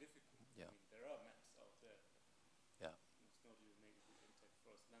 very difficult. Yeah. There are maps out there. Yeah. It's not you maybe the intact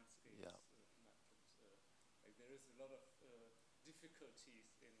forest landscapes Yeah. map, but like there is a lot of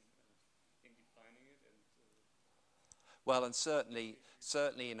difficulties in defining it and. Well, and certainly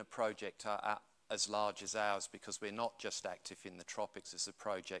in a project as large as ours, because we're not just active in the tropics as a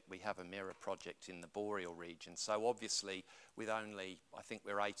project, we have a mirror project in the boreal region. So obviously, with only, I think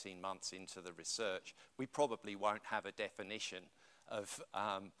we're 18 months into the research, we probably won't have a definition of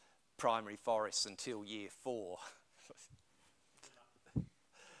primary forests until year 4.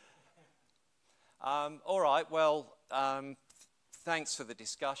 All right, well, thanks for the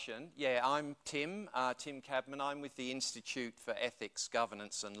discussion. Yeah, I'm Tim Cadman. I'm with the Institute for Ethics,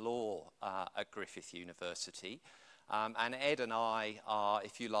 Governance and Law at Griffith University. And Ed and I are,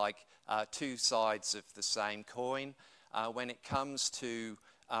 if you like, two sides of the same coin. When it comes to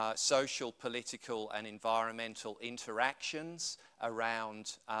social, political and environmental interactions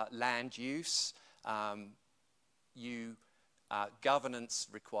around land use, governance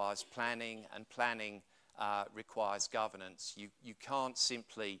requires planning, and planning requires governance. You can't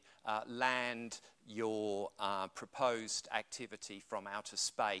simply land your proposed activity from outer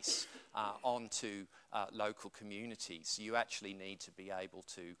space onto local communities. You actually need to be able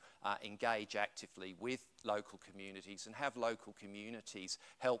to engage actively with local communities and have local communities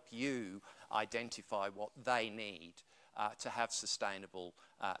help you identify what they need to have sustainable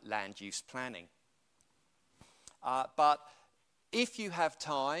land use planning. But if you have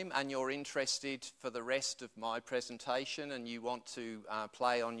time and you're interested for the rest of my presentation and you want to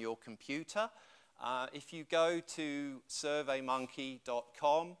play on your computer, if you go to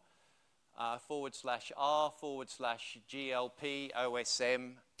surveymonkey.com /r/GLP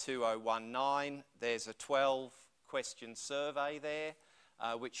OSM 2019, there's a 12-question survey there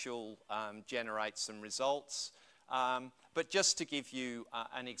which will generate some results. But just to give you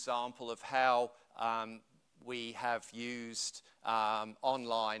an example of how we have used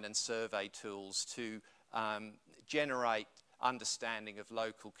online and survey tools to generate understanding of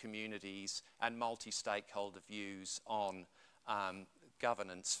local communities and multi-stakeholder views on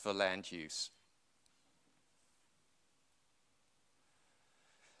governance for land use.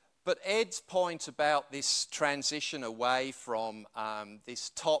 But Ed's point about this transition away from this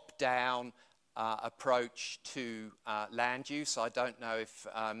top-down approach to land use, I don't know if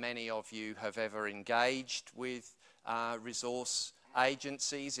many of you have ever engaged with resource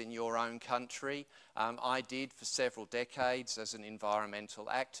agencies in your own country. I did for several decades as an environmental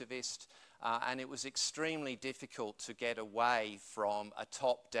activist, and it was extremely difficult to get away from a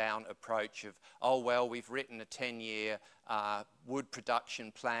top-down approach of, oh well, we've written a 10-year wood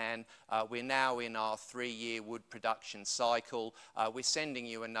production plan, we're now in our 3-year wood production cycle, we're sending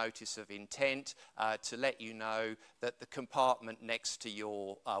you a notice of intent to let you know that the compartment next to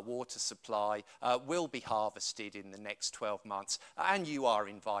your water supply will be harvested in the next 12 months, and you are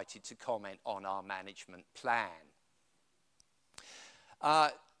invited to comment on our management plan.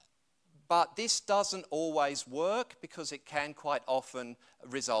 But this doesn't always work because it can quite often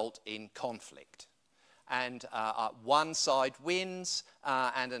result in conflict. And one side wins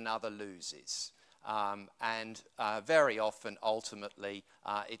and another loses. And very often, ultimately,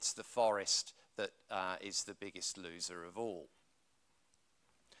 it's the forest that is the biggest loser of all.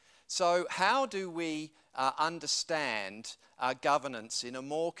 So how do we understand governance in a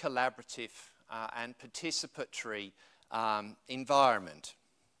more collaborative and participatory environment?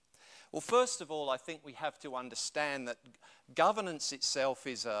 Well, first of all, I think we have to understand that governance itself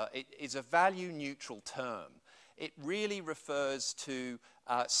is a value-neutral term. It really refers to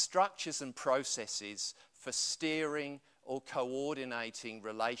structures and processes for steering or coordinating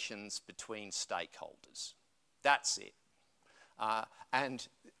relations between stakeholders. That's it. And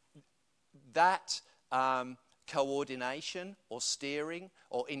that coordination or steering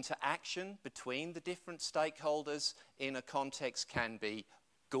or interaction between the different stakeholders in a context can be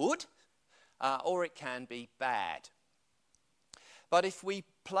good, or it can be bad. But if we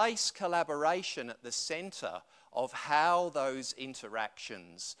place collaboration at the centre of how those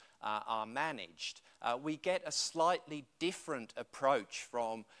interactions are managed, we get a slightly different approach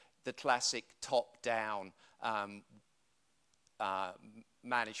from the classic top-down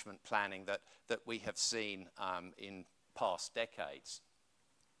management planning that we have seen in past decades.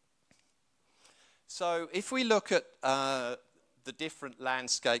 So if we look at the different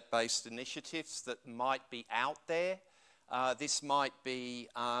landscape-based initiatives that might be out there. This might be,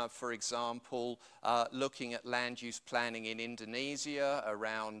 for example, looking at land use planning in Indonesia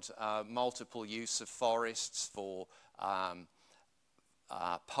around multiple use of forests for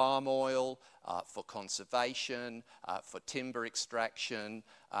palm oil, for conservation, for timber extraction,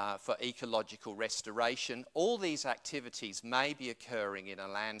 for ecological restoration. All these activities may be occurring in a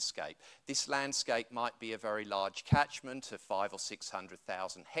landscape. This landscape might be a very large catchment of 500,000 or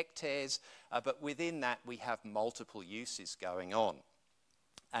 600,000 hectares, but within that we have multiple uses going on.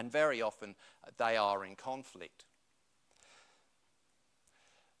 And very often they are in conflict.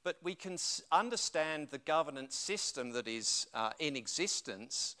 But we can understand the governance system that is in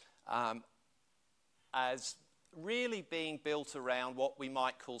existence as really being built around what we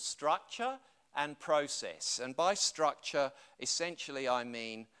might call structure and process. And by structure, essentially I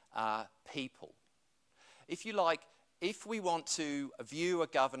mean people. If you like, if we want to view a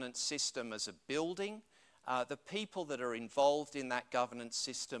governance system as a building, the people that are involved in that governance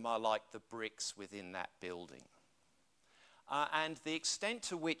system are like the bricks within that building. and the extent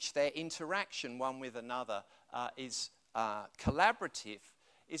to which their interaction one with another is collaborative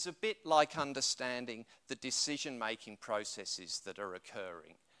is a bit like understanding the decision-making processes that are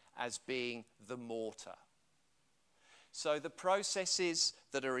occurring as being the mortar. So the processes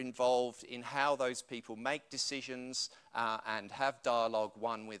that are involved in how those people make decisions and have dialogue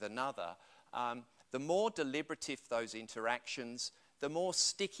one with another, the more deliberative those interactions, the more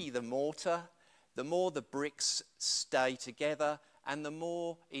sticky the mortar, the more the bricks stay together, and the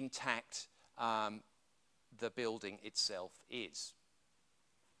more intact the building itself is.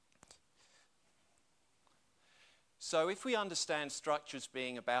 So if we understand structures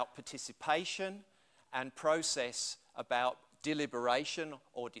being about participation and process about deliberation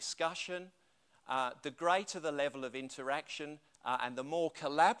or discussion, the greater the level of interaction and the more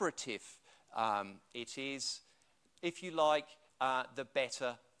collaborative it is, if you like, the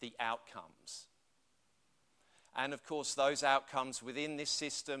better the outcomes. And of course, those outcomes within this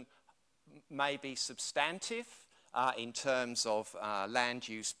system may be substantive in terms of land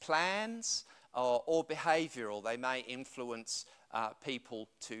use plans or behavioural. They may influence people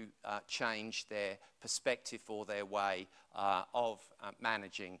to change their perspective or their way of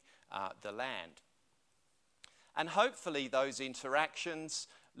managing the land. And hopefully those interactions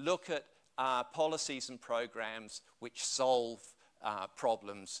look at policies and programs which solve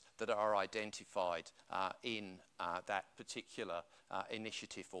problems that are identified in that particular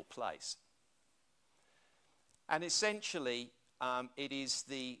initiative or place. And essentially, it is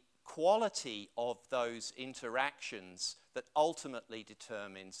the quality of those interactions that ultimately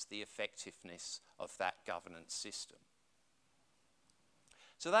determines the effectiveness of that governance system.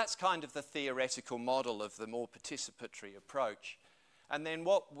 So that's kind of the theoretical model of the more participatory approach. And then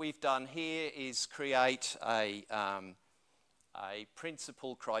what we've done here is create a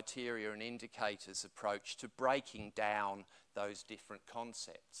principle, criteria and indicators approach to breaking down those different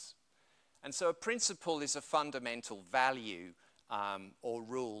concepts. And so a principle is a fundamental value or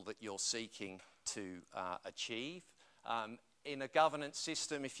rule that you're seeking to achieve. In a governance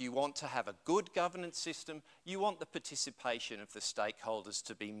system, if you want to have a good governance system, you want the participation of the stakeholders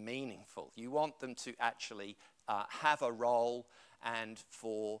to be meaningful. You want them to actually have a role and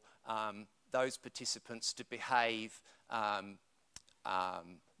for those participants to behave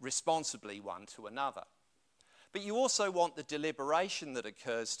responsibly one to another. But you also want the deliberation that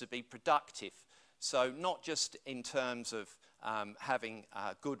occurs to be productive. So not just in terms of having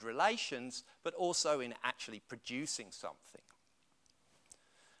good relations, but also in actually producing something.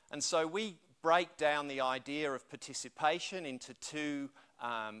 And so we break down the idea of participation into two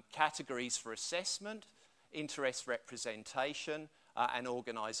categories for assessment: interest representation and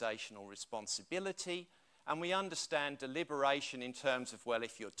organisational responsibility. And we understand deliberation in terms of, well,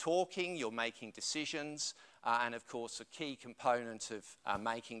 if you're talking, you're making decisions, and of course a key component of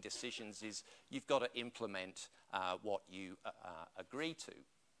making decisions is you've got to implement what you agree to.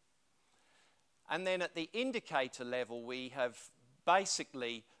 And then at the indicator level, we have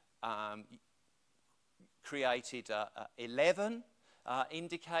basically created 11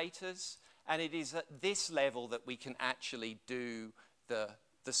 indicators, and it is at this level that we can actually do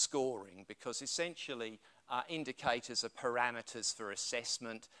the scoring, because essentially indicators are parameters for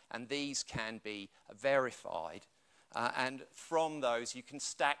assessment, and these can be verified. And from those, you can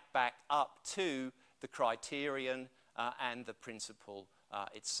stack back up to the criterion and the principle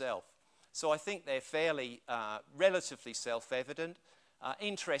itself. So I think they're fairly, relatively self-evident.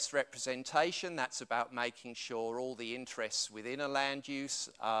 Interest representation, that's about making sure all the interests within a land use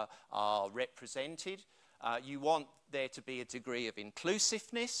are represented. You want there to be a degree of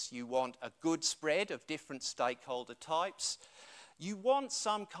inclusiveness. You want a good spread of different stakeholder types. You want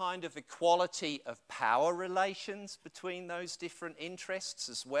some kind of equality of power relations between those different interests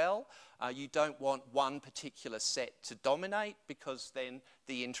as well. You don't want one particular set to dominate, because then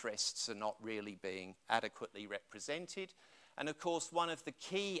the interests are not really being adequately represented. And of course, one of the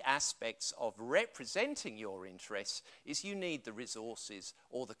key aspects of representing your interests is you need the resources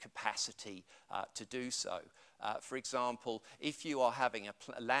or the capacity to do so. For example, if you are having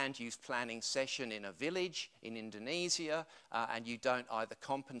a land use planning session in a village in Indonesia and you don't either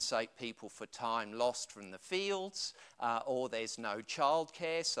compensate people for time lost from the fields or there's no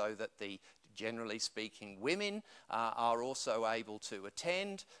childcare, so that the, generally speaking, women are also able to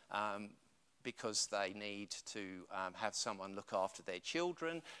attend because they need to have someone look after their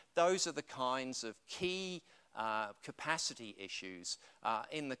children. Those are the kinds of key capacity issues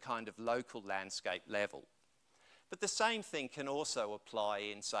in the kind of local landscape level. But the same thing can also apply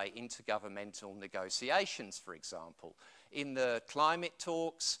in, say, intergovernmental negotiations, for example. in the climate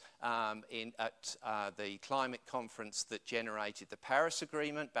talks, at the climate conference that generated the Paris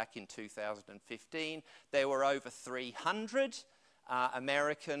Agreement back in 2015, there were over 300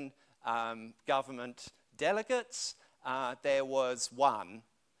 American government delegates. There was one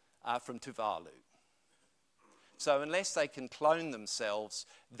from Tuvalu. So unless they can clone themselves,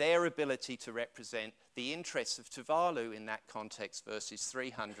 their ability to represent the interests of Tuvalu in that context versus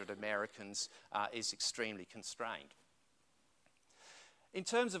 300 Americans is extremely constrained. In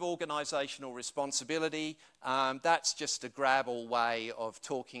terms of organisational responsibility, that's just a grab-all way of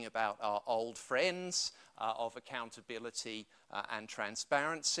talking about our old friends of accountability and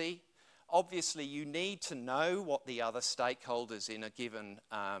transparency. Obviously, you need to know what the other stakeholders in a given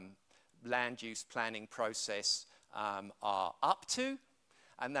land use planning process are up to,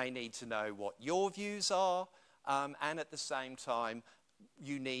 and they need to know what your views are, and at the same time,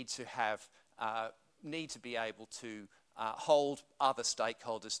 you need to be able to hold other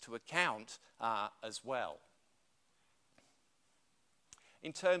stakeholders to account as well.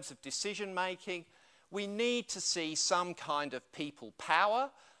 In terms of decision making, we need to see some kind of people power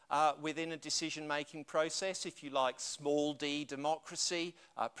within a decision-making process, if you like, small d democracy,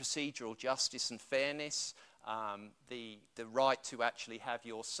 procedural justice and fairness, the right to actually have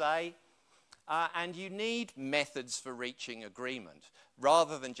your say. And you need methods for reaching agreement.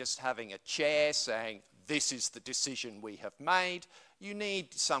 Rather than just having a chair saying, this is the decision we have made, you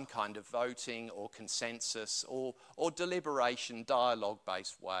need some kind of voting or consensus or deliberation,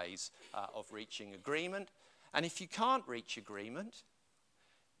 dialogue-based ways of reaching agreement. And if you can't reach agreement,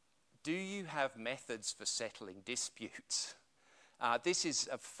 do you have methods for settling disputes? This is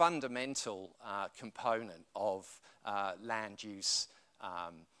a fundamental component of land use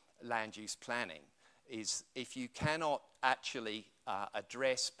planning, is if you cannot actually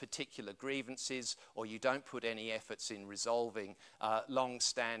address particular grievances, or you don't put any efforts in resolving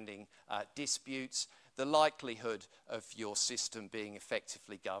long-standing disputes, the likelihood of your system being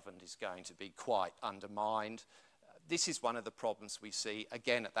effectively governed is going to be quite undermined. This is one of the problems we see,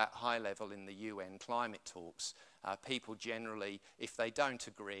 again, at that high level in the UN climate talks. People generally, if they don't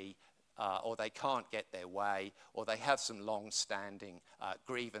agree, or they can't get their way, or they have some long-standing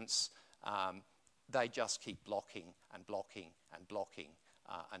grievance, they just keep blocking and blocking and blocking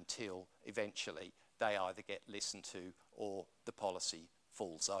until eventually they either get listened to or the policy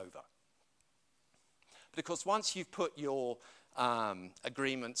falls over. Because once you've put your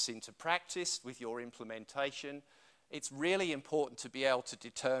agreements into practice with your implementation, it's really important to be able to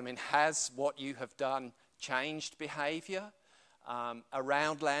determine, has what you have done changed behaviour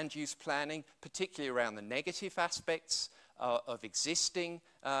around land use planning, particularly around the negative aspects of existing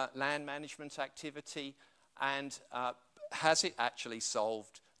land management activity, and has it actually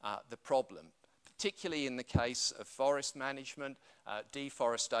solved the problem? Particularly in the case of forest management,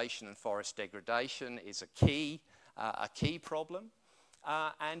 deforestation and forest degradation is a key problem.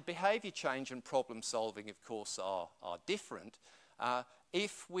 And behaviour change and problem solving, of course, are different.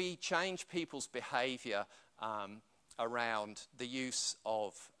 If we change people's behaviour around the use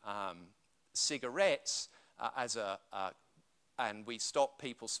of cigarettes and we stop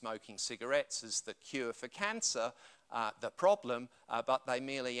people smoking cigarettes as the cure for cancer, the problem, but they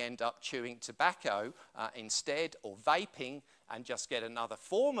merely end up chewing tobacco instead, or vaping, and just get another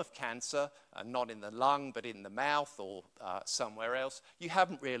form of cancer, not in the lung but in the mouth or somewhere else, you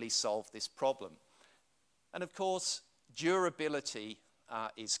haven't really solved this problem. And of course, durability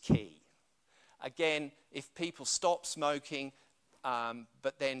is key. Again, if people stop smoking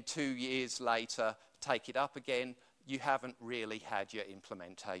but then 2 years later take it up again, you haven't really had your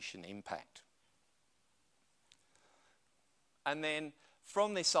implementation impact. And then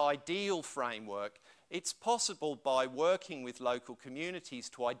from this ideal framework, it's possible by working with local communities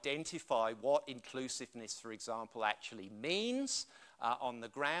to identify what inclusiveness, for example, actually means on the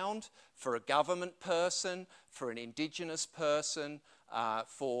ground for a government person, for an Indigenous person,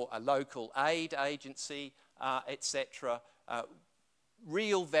 for a local aid agency, etc.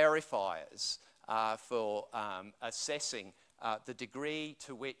 Real verifiers for assessing the degree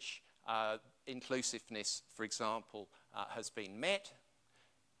to which inclusiveness, for example, has been met.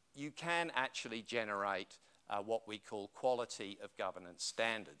 You can actually generate what we call quality of governance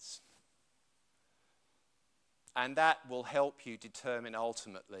standards. And that will help you determine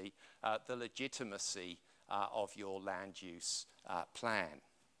ultimately the legitimacy of your land use plan.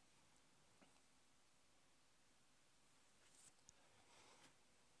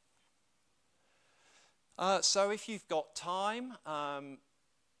 So if you've got time,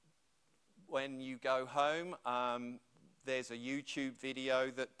 when you go home, there's a YouTube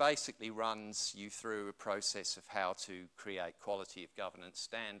video that basically runs you through a process of how to create quality of governance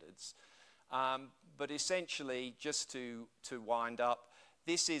standards. But essentially, just to wind up,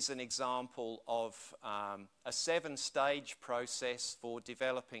 this is an example of a 7-stage process for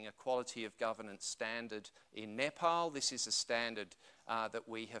developing a quality of governance standard in Nepal. This is a standard that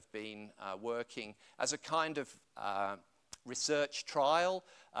we have been working as a kind of research trial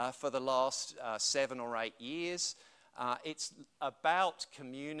for the last 7 or 8 years. It's about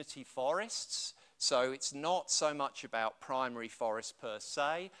community forests, so it's not so much about primary forests per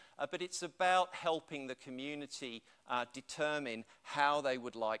se, but it's about helping the community determine how they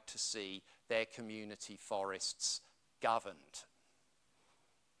would like to see their community forests governed.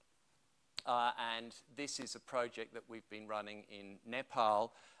 And this is a project that we've been running in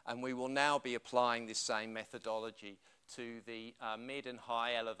Nepal, and we will now be applying this same methodology to the mid and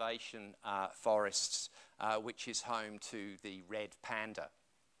high elevation forests, which is home to the red panda.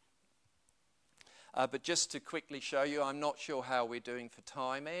 But just to quickly show you, I'm not sure how we're doing for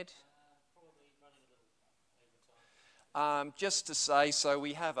time, Ed. Probably running a little over time. Just to say, so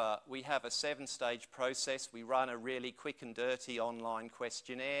we have a 7-stage process. We run a really quick and dirty online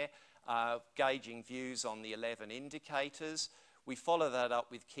questionnaire, gauging views on the 11 indicators. We follow that up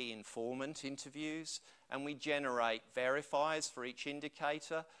with key informant interviews, and we generate verifiers for each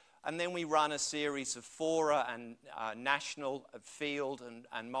indicator. And then we run a series of fora and national, field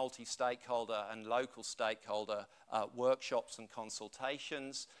and multi-stakeholder and local stakeholder workshops and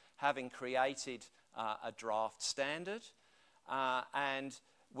consultations, having created a draft standard. And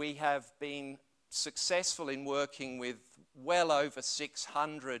we have been successful in working with well over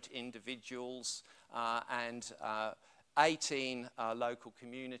 600 individuals and 18 local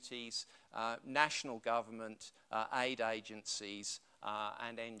communities, national government, aid agencies,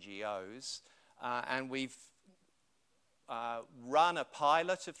 and NGOs. And we've run a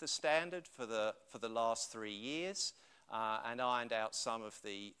pilot of the standard for the last 3 years and ironed out some of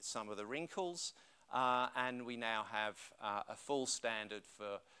the wrinkles. And we now have a full standard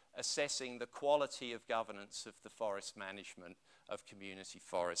for assessing the quality of governance of the forest management of community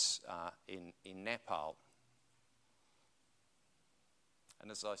forests in Nepal. And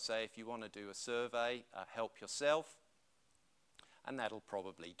as I say, if you want to do a survey, help yourself, and that'll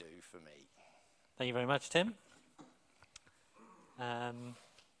probably do for me. Thank you very much, Tim.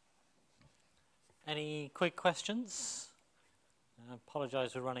 Any quick questions? I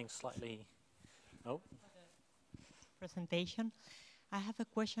apologise, we're running slightly... Oh. Presentation. I have a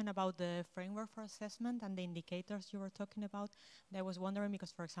question about the framework for assessment and the indicators you were talking about. And I was wondering,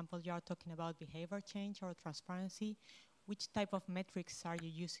 because, for example, you are talking about behavior change or transparency. Which type of metrics are you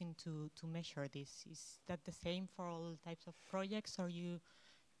using to measure this? Is that the same for all types of projects, or you,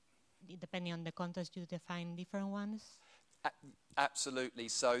 depending on the context, you define different ones? Absolutely.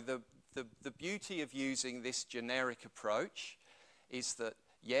 So the beauty of using this generic approach is that,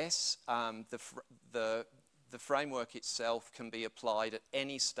 yes, the framework itself can be applied at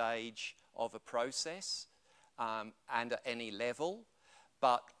any stage of a process and at any level,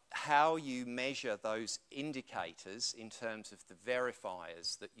 but how you measure those indicators in terms of the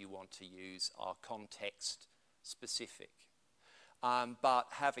verifiers that you want to use are context specific. But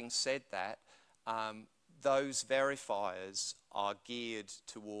having said that, those verifiers are geared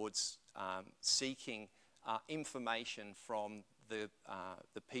towards seeking information from the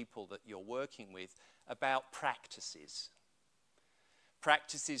people that you're working with about practices.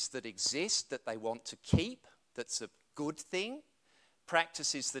 Practices that exist that they want to keep, that's a good thing.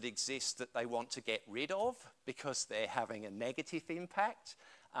 Practices that exist that they want to get rid of because they're having a negative impact,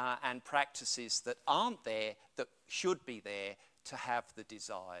 and practices that aren't there that should be there to have the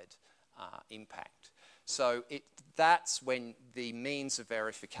desired impact. So that's when the means of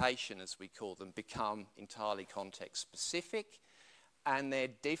verification, as we call them, become entirely context specific, and they're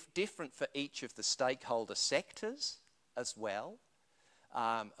different for each of the stakeholder sectors as well,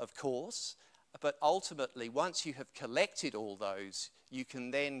 of course. But ultimately, once you have collected all those, you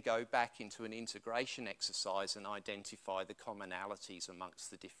can then go back into an integration exercise and identify the commonalities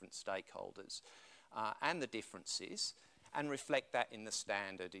amongst the different stakeholders and the differences, and reflect that in the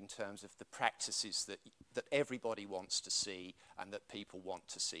standard in terms of the practices that everybody wants to see and that people want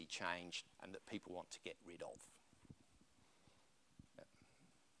to see changed and that people want to get rid of.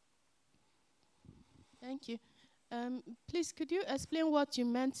 Thank you. Please, could you explain what you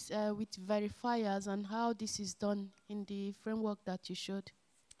meant with verifiers and how this is done in the framework that you showed?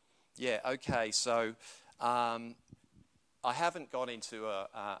 Yeah, okay. So I haven't gone into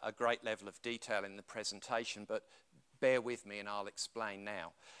a great level of detail in the presentation, but bear with me and I'll explain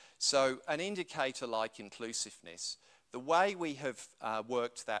now. So an indicator like inclusiveness The way we have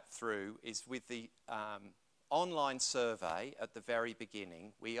worked that through is with the online survey at the very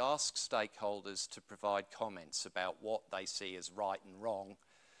beginning. We ask stakeholders to provide comments about what they see as right and wrong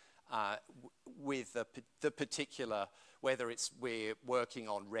with the particular, whether we're working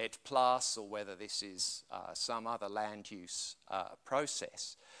on RED Plus or whether this is some other land use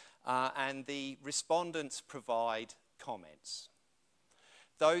process. And the respondents provide comments.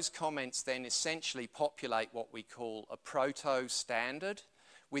 Those comments then essentially populate what we call a proto-standard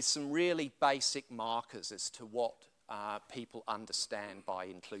with some really basic markers as to what people understand by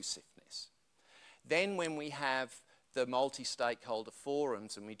inclusiveness. Then when we have the multi-stakeholder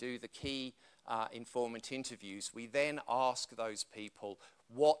forums and we do the key informant interviews, we then ask those people,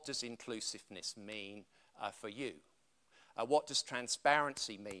 what does inclusiveness mean for you? What does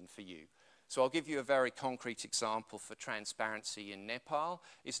transparency mean for you? So I'll give you a very concrete example for transparency in Nepal.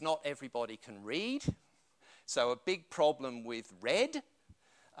 It's not everybody can read. So a big problem with RED,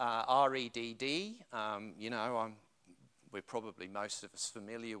 R-E-D-D, you know, we're probably most of us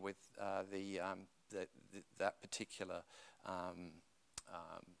familiar with that particular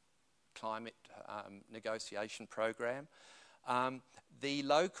climate negotiation program. The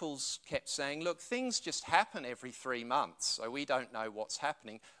locals kept saying, look, things just happen every 3 months, so we don't know what's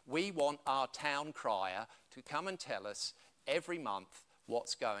happening. We want our town crier to come and tell us every month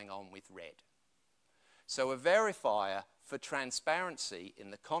what's going on with RED. So a verifier for transparency in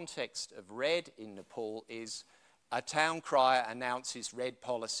the context of RED in Nepal is a town crier announces RED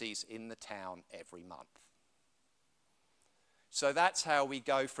policies in the town every month. So that's how we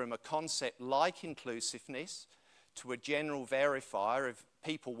go from a concept like inclusiveness to a general verifier if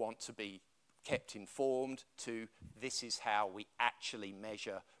people want to be kept informed to this is how we actually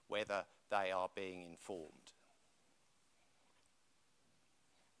measure whether they are being informed.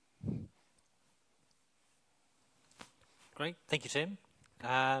 Great, thank you, Tim.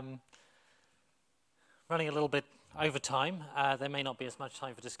 Running a little bit over time, there may not be as much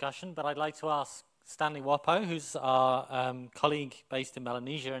time for discussion, but I'd like to ask Stanley Wapot, who's our colleague based in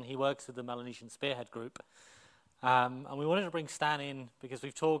Melanesia, and he works with the Melanesian Spearhead Group. And we wanted to bring Stan in because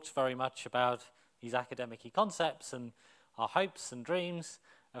we've talked very much about these academic-y concepts and our hopes and dreams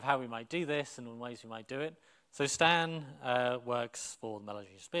of how we might do this and in ways we might do it. So Stan works for the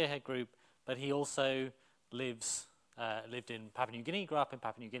Melanesian Spearhead Group, but he also lived in Papua New Guinea, grew up in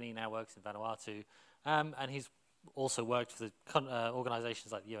Papua New Guinea, now works in Vanuatu, and he's also worked for the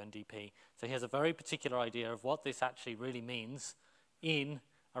organisations like the UNDP. So he has a very particular idea of what this actually really means in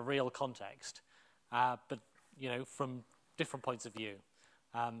a real context. But you know, from different points of view.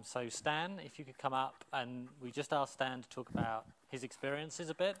 So Stan, if you could come up, and we just asked Stan to talk about his experiences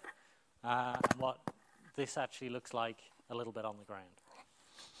a bit, and what this actually looks like a little bit on the ground.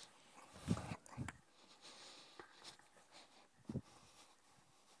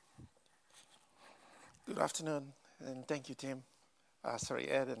 Good afternoon, and thank you, Tim.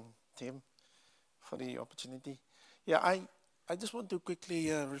 Ed and Tim, for the opportunity. Yeah, I just want to quickly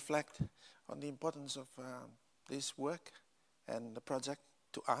reflect on the importance of this work and the project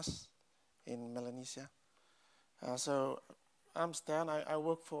to us in Melanesia. So I'm Stan. I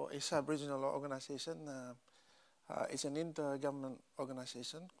work for a sub-regional organization. It's an intergovernment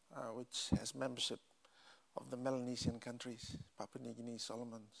organization which has membership of the Melanesian countries, Papua New Guinea,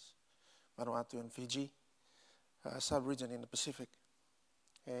 Solomons, Vanuatu, and Fiji, sub-region in the Pacific.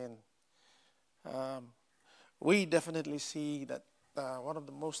 And we definitely see that one of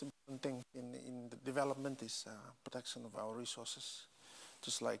the most important things in the development is protection of our resources,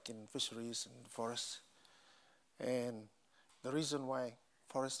 just like in fisheries and forests. And the reason why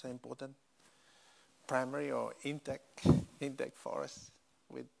forests are important, primary or intact forests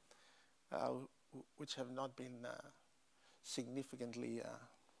with which have not been significantly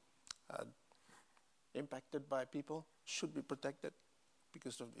impacted by people, should be protected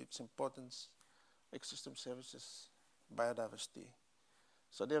because of its importance, ecosystem services, biodiversity.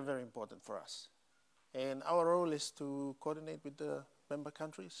 So they're very important for us. And our role is to coordinate with the member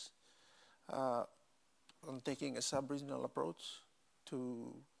countries on taking a sub-regional approach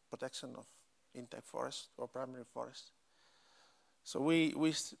to protection of intact forest or primary forest. So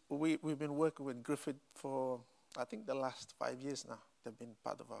we've been working with Griffith for, I think, the last 5 years now. They've been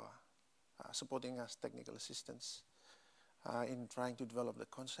part of our, supporting us technical assistance in trying to develop the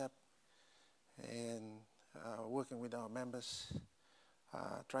concept and working with our members,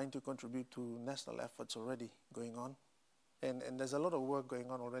 trying to contribute to national efforts already going on. And there's a lot of work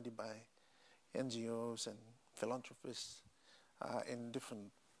going on already by NGOs and philanthropists in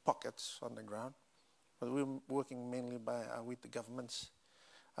different pockets on the ground. But we're working mainly with the governments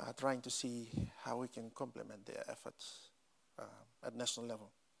trying to see how we can complement their efforts at national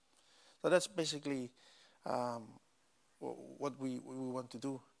level. So that's basically what we want to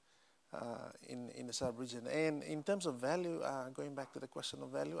do in the sub-region. And in terms of value, going back to the question of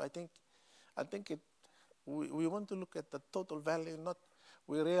value, I think we want to look at the total value.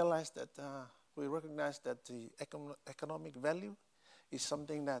 We realize that we recognize that the economic value is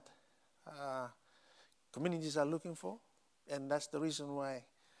something that communities are looking for, and that's the reason why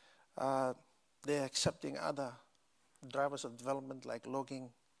they're accepting other drivers of development like logging,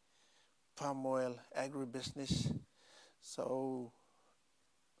 palm oil, agribusiness. So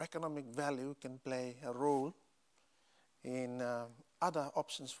economic value can play a role in other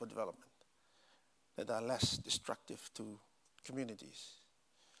options for development that are less destructive to communities.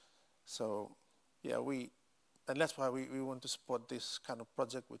 So yeah, and that's why we want to support this kind of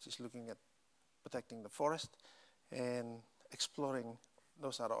project, which is looking at protecting the forest and exploring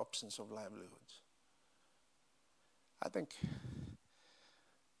those other options of livelihoods. I think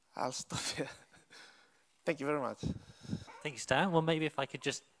I'll stop here. Thank you very much. Thank you, Stan. Well, maybe if I could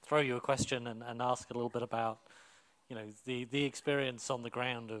just throw you a question and ask a little bit about, you know, the experience on the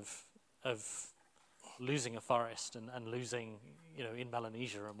ground of losing a forest and losing, you know, in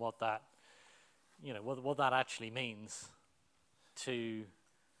Melanesia, and what that, you know, what that actually means to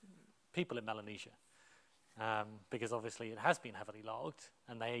people in Melanesia. Because obviously it has been heavily logged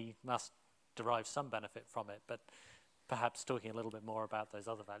and they must derive some benefit from it, but perhaps talking a little bit more about those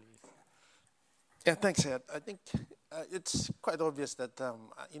other values. Yeah, thanks, Ed. I think it's quite obvious that,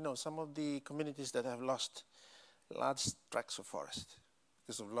 you know, some of the communities that have lost large tracts of forest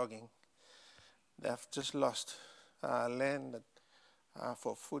because of logging, they have just lost land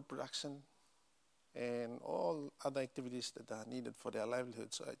for food production and all other activities that are needed for their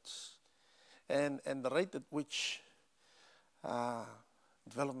livelihood. So it's, and the rate at which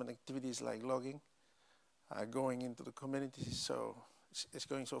development activities like logging are going into the communities, so it's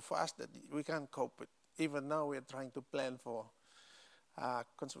going so fast that we can't cope with. Even now we're trying to plan for a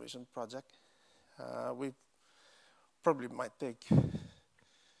conservation project. We probably might take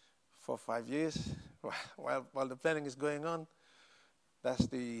 4 or 5 years while the planning is going on. That's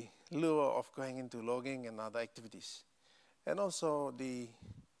the lure of going into logging and other activities. And also the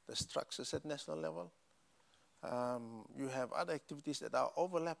structures at national level. You have other activities that are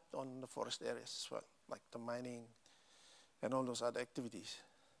overlapped on the forest areas as well, like the mining and all those other activities.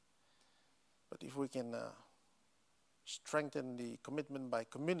 But if we can strengthen the commitment by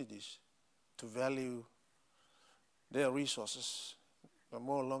communities to value their resources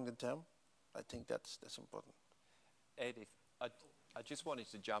more longer term, I think that's important. Ed, I just wanted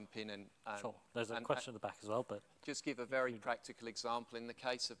to jump in and sure. There's a question at the back as well, but just give a very practical example. In the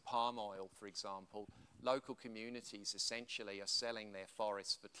case of palm oil, for example, local communities essentially are selling their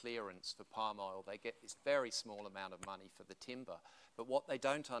forests for clearance for palm oil. They get this very small amount of money for the timber. But what they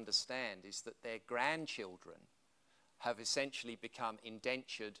don't understand is that their grandchildren have essentially become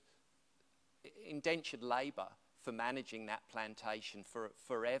indentured labour for managing that plantation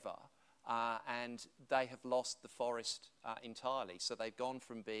forever. And they have lost the forest entirely. So they've gone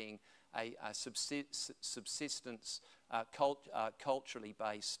from being a subsistence, culturally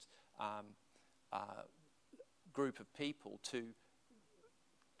based group of people to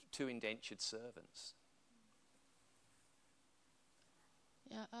indentured servants.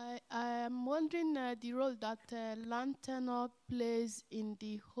 Yeah, I am wondering the role that land tenure plays in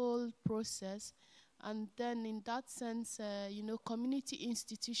the whole process. And then in that sense, you know, community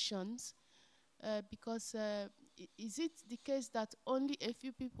institutions, because is it the case that only a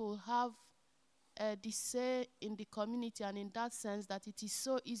few people have the say in the community, and in that sense that it is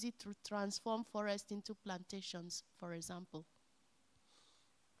so easy to transform forest into plantations, for example?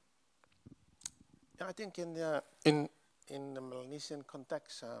 Yeah, I think in the Melanesian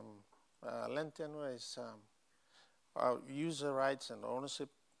context, land tenure is user rights and ownership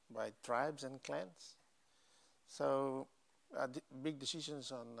by tribes and clans. So big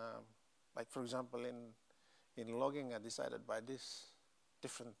decisions on, like for example, in logging are decided by these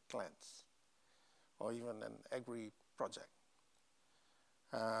different clans, or even an agri project.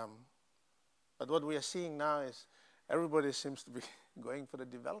 But what we are seeing now is everybody seems to be going for the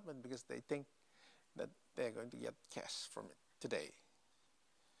development because they think that they're going to get cash from it today.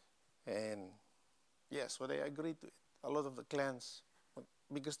 And yes, well, they agree to it. A lot of the clans,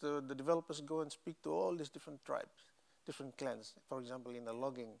 because the developers go and speak to all these different tribes, different clans, for example, in the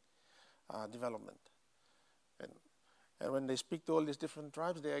logging development. And when they speak to all these different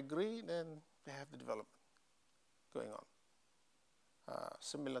tribes, they agree, then they have the development going on,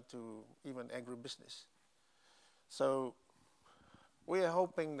 similar to even agribusiness. So we are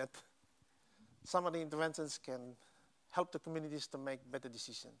hoping that some of the interventions can help the communities to make better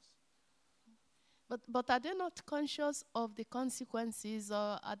decisions. But are they not conscious of the consequences,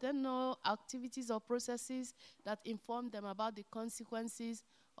 or are there no activities or processes that inform them about the consequences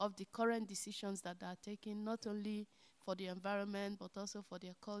of the current decisions that they are taking, not only for the environment, but also for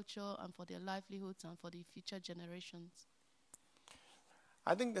their culture and for their livelihoods and for the future generations?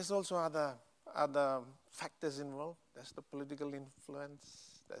 I think there's also other factors involved. There's the political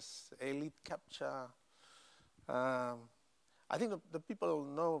influence, there's elite capture. I think the people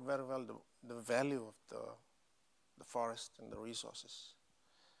know very well the value of the forest and the resources.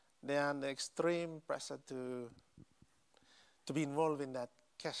 They are under extreme pressure to be involved in that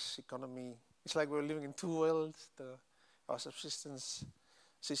cash economy. It's like we're living in two worlds, our subsistence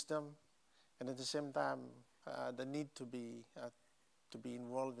system, and at the same time, the need to be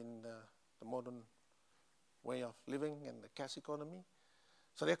involved in the modern way of living and the cash economy.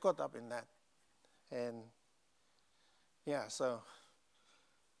 So they're caught up in that. And yeah,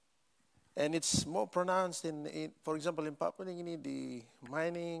 and it's more pronounced for example, in Papua New Guinea, the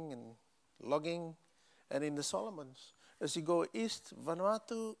mining and logging, and in the Solomons. As you go east,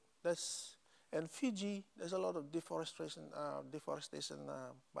 Vanuatu, and Fiji, there's a lot of deforestation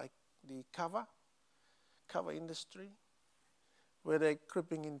by the cover industry, where they're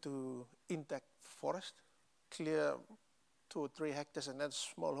creeping into intact forest, clear 2 or 3 hectares, and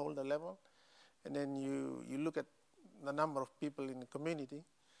that's smallholder level. And then you look at the number of people in the community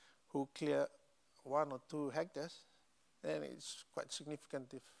who clear 1 or 2 hectares, then it's quite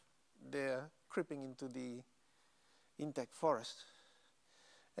significant if they're creeping into the intact forest.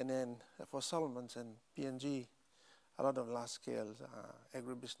 And then for Solomons and PNG, a lot of large-scale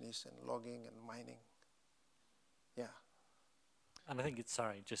agribusiness and logging and mining. Yeah. And I think it's,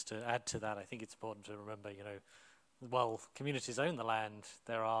 sorry, just to add to that, I think it's important to remember, while communities own the land,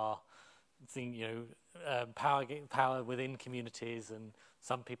 there are power within communities, and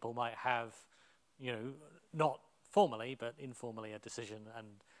some people might have, not formally but informally, a decision. And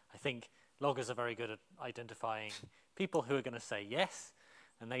I think loggers are very good at identifying people who are going to say yes,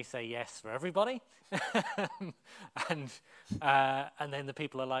 and they say yes for everybody. and then the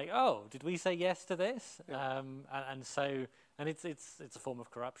people are like, oh, did we say yes to this? Yeah. And it's a form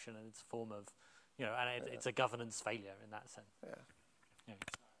of corruption, and it's a form of, it's a governance failure in that sense. Yeah.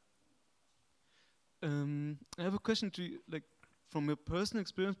 I have a question to you, like from your personal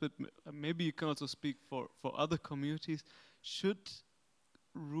experience, but maybe you can also speak for other communities. Should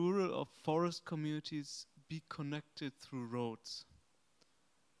rural or forest communities be connected through roads?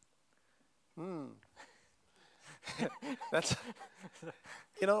 That's,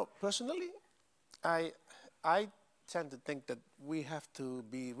 personally, I tend to think that we have to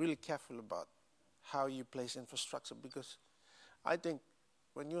be really careful about how you place infrastructure, because I think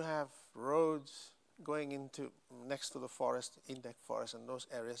when you have roads going into next to the forest, intact forest, and those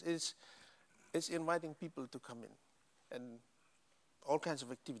areas, it's inviting people to come in, and all kinds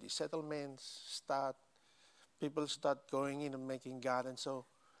of activities, settlements people start going in and making gardens. So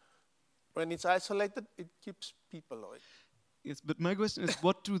when it's isolated, it keeps people away. Yes, but my question is,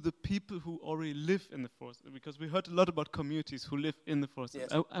 what do the people who already live in the forest, because we heard a lot about communities who live in the forest. Yes.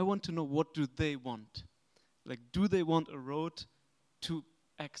 I want to know, what do they want? Like, do they want a road to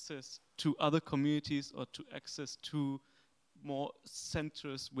access to other communities, or to access to more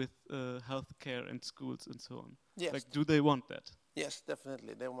centers with healthcare and schools and so on? Yes. Like, do they want that? Yes,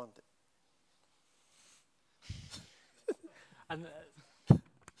 definitely, they want it. And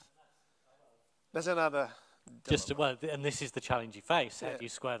That's another and this is the challenge you face. How Yeah. do you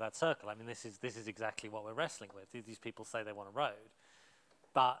square that circle? I mean, this is exactly what we're wrestling with. These people say they want a road,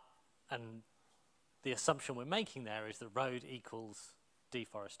 and the assumption we're making there is that road equals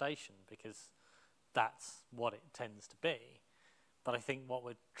deforestation, because that's what it tends to be. But I think what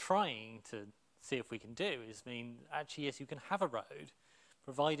we're trying to see if we can do is actually, yes, you can have a road,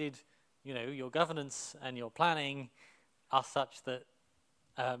 provided your governance and your planning are such that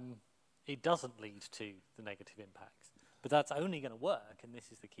it doesn't lead to the negative impacts. But that's only going to work, and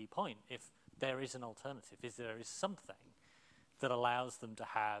this is the key point, if there is an alternative, if there is something that allows them to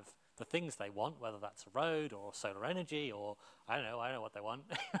have the things they want, whether that's a road or solar energy, or I don't know what they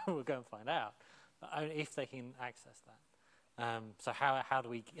want. We'll go and find out. But only if they can access that. So how do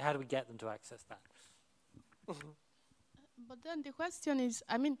we get them to access that? But then the question is,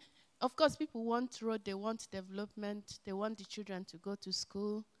 of course, people want road, they want development, they want the children to go to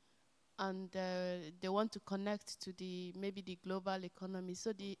school, and they want to connect to maybe the global economy.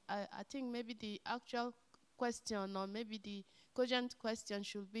 So I think maybe the actual question, or maybe the cogent question,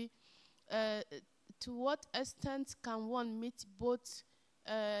 should be to what extent can one meet both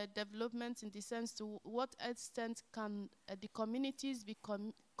developments, in the sense to what extent can the communities be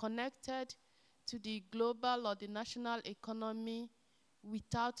connected to the global or the national economy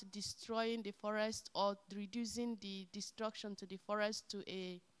without destroying the forest or reducing the destruction to the forest to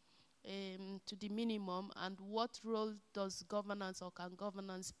the minimum, and what role does governance or can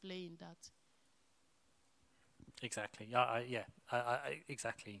governance play in that? Exactly.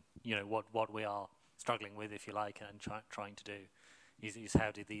 Exactly. You know what we are struggling with, if you like, and trying to do is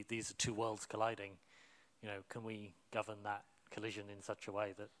how do these are two worlds colliding. You know, can we govern that collision in such a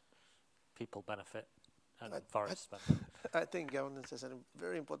way that people benefit and forests benefit? I think governance has a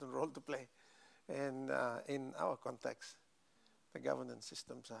very important role to play, and in our context, the governance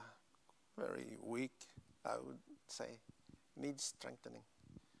systems are very weak. I would say needs strengthening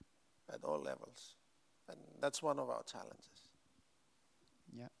at all levels. And that's one of our challenges.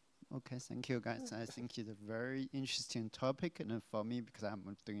 Yeah. Okay. Thank you, guys. I think it's a very interesting topic, and for me, because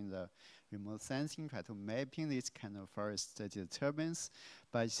I'm doing the remote sensing, try to mapping this kind of forest disturbance.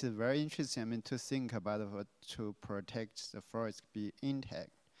 But it's very interesting. I mean, to think about what to protect the forest be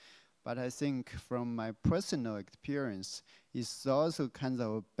intact. But I think from my personal experience, it's also kind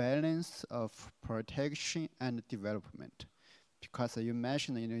of a balance of protection and development. Because you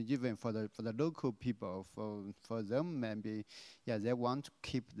mentioned, you know, even for the local people, for them maybe, yeah, they want to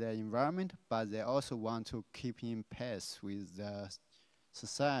keep their environment, but they also want to keep in pace with the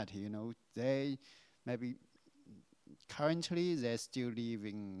society. You know, they maybe currently they still live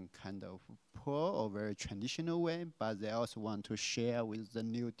in kind of poor or very traditional way, but they also want to share with the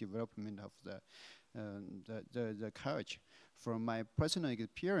new development of the culture. From my personal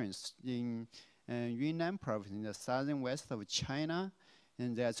experience in Yunnan province, in the southern west of China,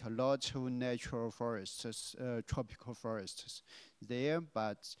 and there's a lot of natural forests, tropical forests there,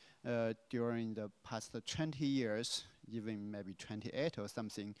 but during the past 20 years, even maybe 28 or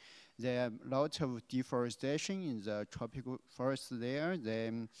something, there are a lot of deforestation in the tropical forests there.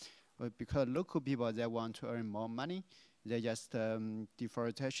 Because local people, they want to earn more money, they just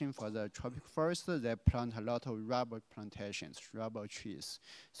deforestation for the tropical forest. They plant a lot of rubber plantations, rubber trees.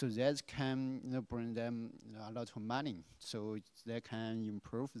 So that can bring them a lot of money. So they can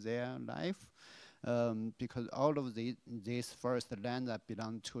improve their life because all of these forest land that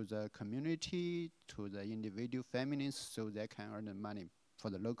belong to the community, to the individual families, so they can earn the money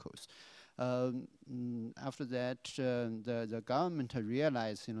for the locals. After that, the government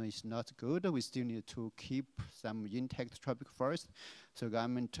realized, you know, it's not good. We still need to keep some intact tropical forest. So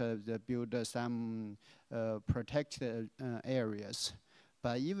government build some protected areas.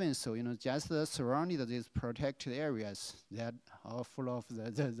 But even so, you know, just surrounding these protected areas, they are full of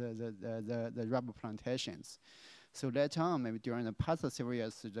the rubber plantations. So later on, maybe during the past several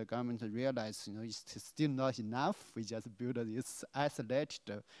years, the government realized, you know, it's still not enough. We just build these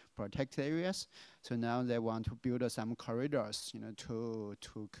isolated protected areas. So now they want to build some corridors, you know, to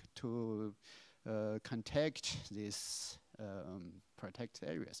contact these protected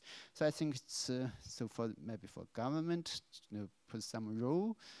areas. So I think it's so for maybe for government, you know, put some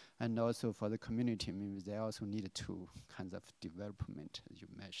rule, and also for the community, maybe they also need to kind of development, as you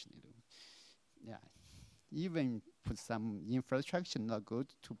mentioned. You know. Yeah. Even put some infrastructure, not good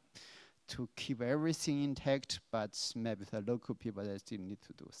to keep everything intact, but maybe the local people, they still need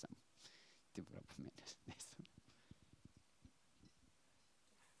to do some development.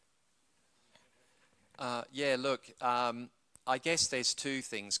 Yeah, look, I guess there's two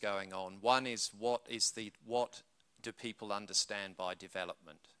things going on. One is what do people understand by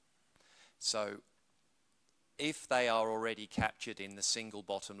development? So if they are already captured in the single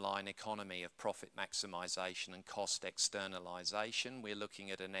bottom line economy of profit maximization and cost externalization, we're looking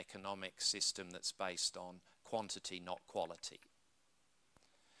at an economic system that's based on quantity, not quality.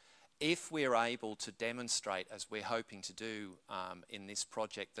 If we're able to demonstrate, as we're hoping to do in this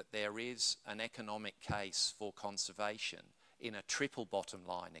project, that there is an economic case for conservation in a triple bottom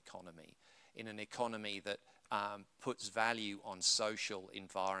line economy, in an economy that puts value on social,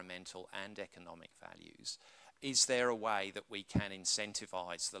 environmental and economic values, is there a way that we can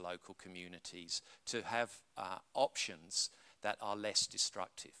incentivize the local communities to have options that are less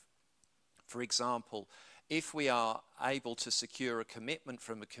destructive? For example, if we are able to secure a commitment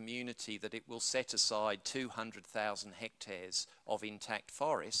from a community that it will set aside 200,000 hectares of intact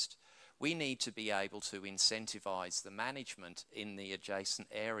forest, we need to be able to incentivize the management in the adjacent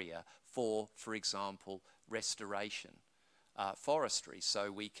area for example, restoration forestry,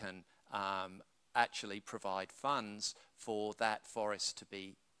 so we can actually provide funds for that forest to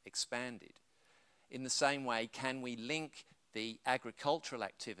be expanded. In the same way, can we link the agricultural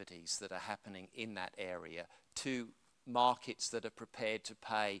activities that are happening in that area to markets that are prepared to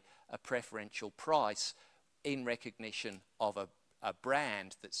pay a preferential price in recognition of a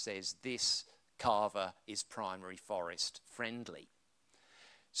brand that says this carver is primary forest friendly.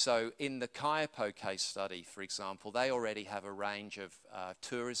 So in the Wapot case study, for example, they already have a range of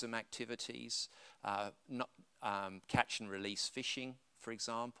tourism activities, catch and release fishing, for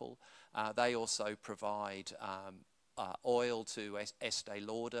example. They also provide oil to Estee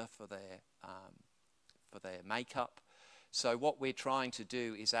Lauder for their makeup. So what we're trying to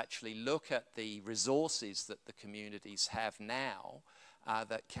do is actually look at the resources that the communities have now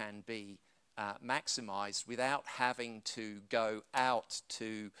that can be maximised without having to go out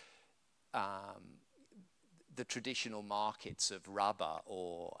to the traditional markets of rubber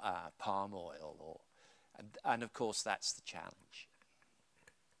or palm oil, and of course that's the challenge.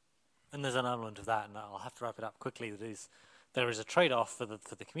 And there's an element of that, and I'll have to wrap it up quickly, that is, there is a trade-off for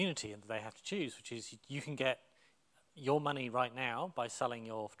the community and they have to choose, which is you can get your money right now by selling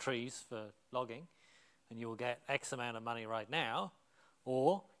your trees for logging, and you will get X amount of money right now,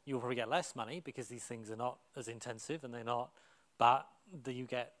 or you'll probably get less money because these things are not as intensive and they're not, but you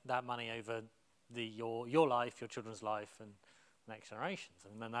get that money over your life, your children's life, and next generations.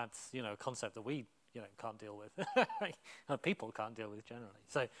 And then that's, you know, a concept that we, you know, can't deal with. People can't deal with generally.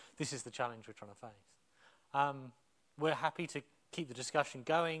 So this is the challenge we're trying to face. We're happy to keep the discussion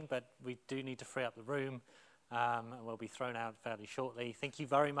going, but we do need to free up the room, and we'll be thrown out fairly shortly. Thank you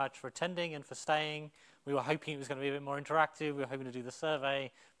very much for attending and for staying. We were hoping it was going to be a bit more interactive. We were hoping to do the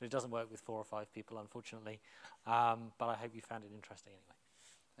survey, but it doesn't work with 4 or 5 people, unfortunately. But I hope you found it interesting anyway.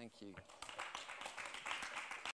 Thank you.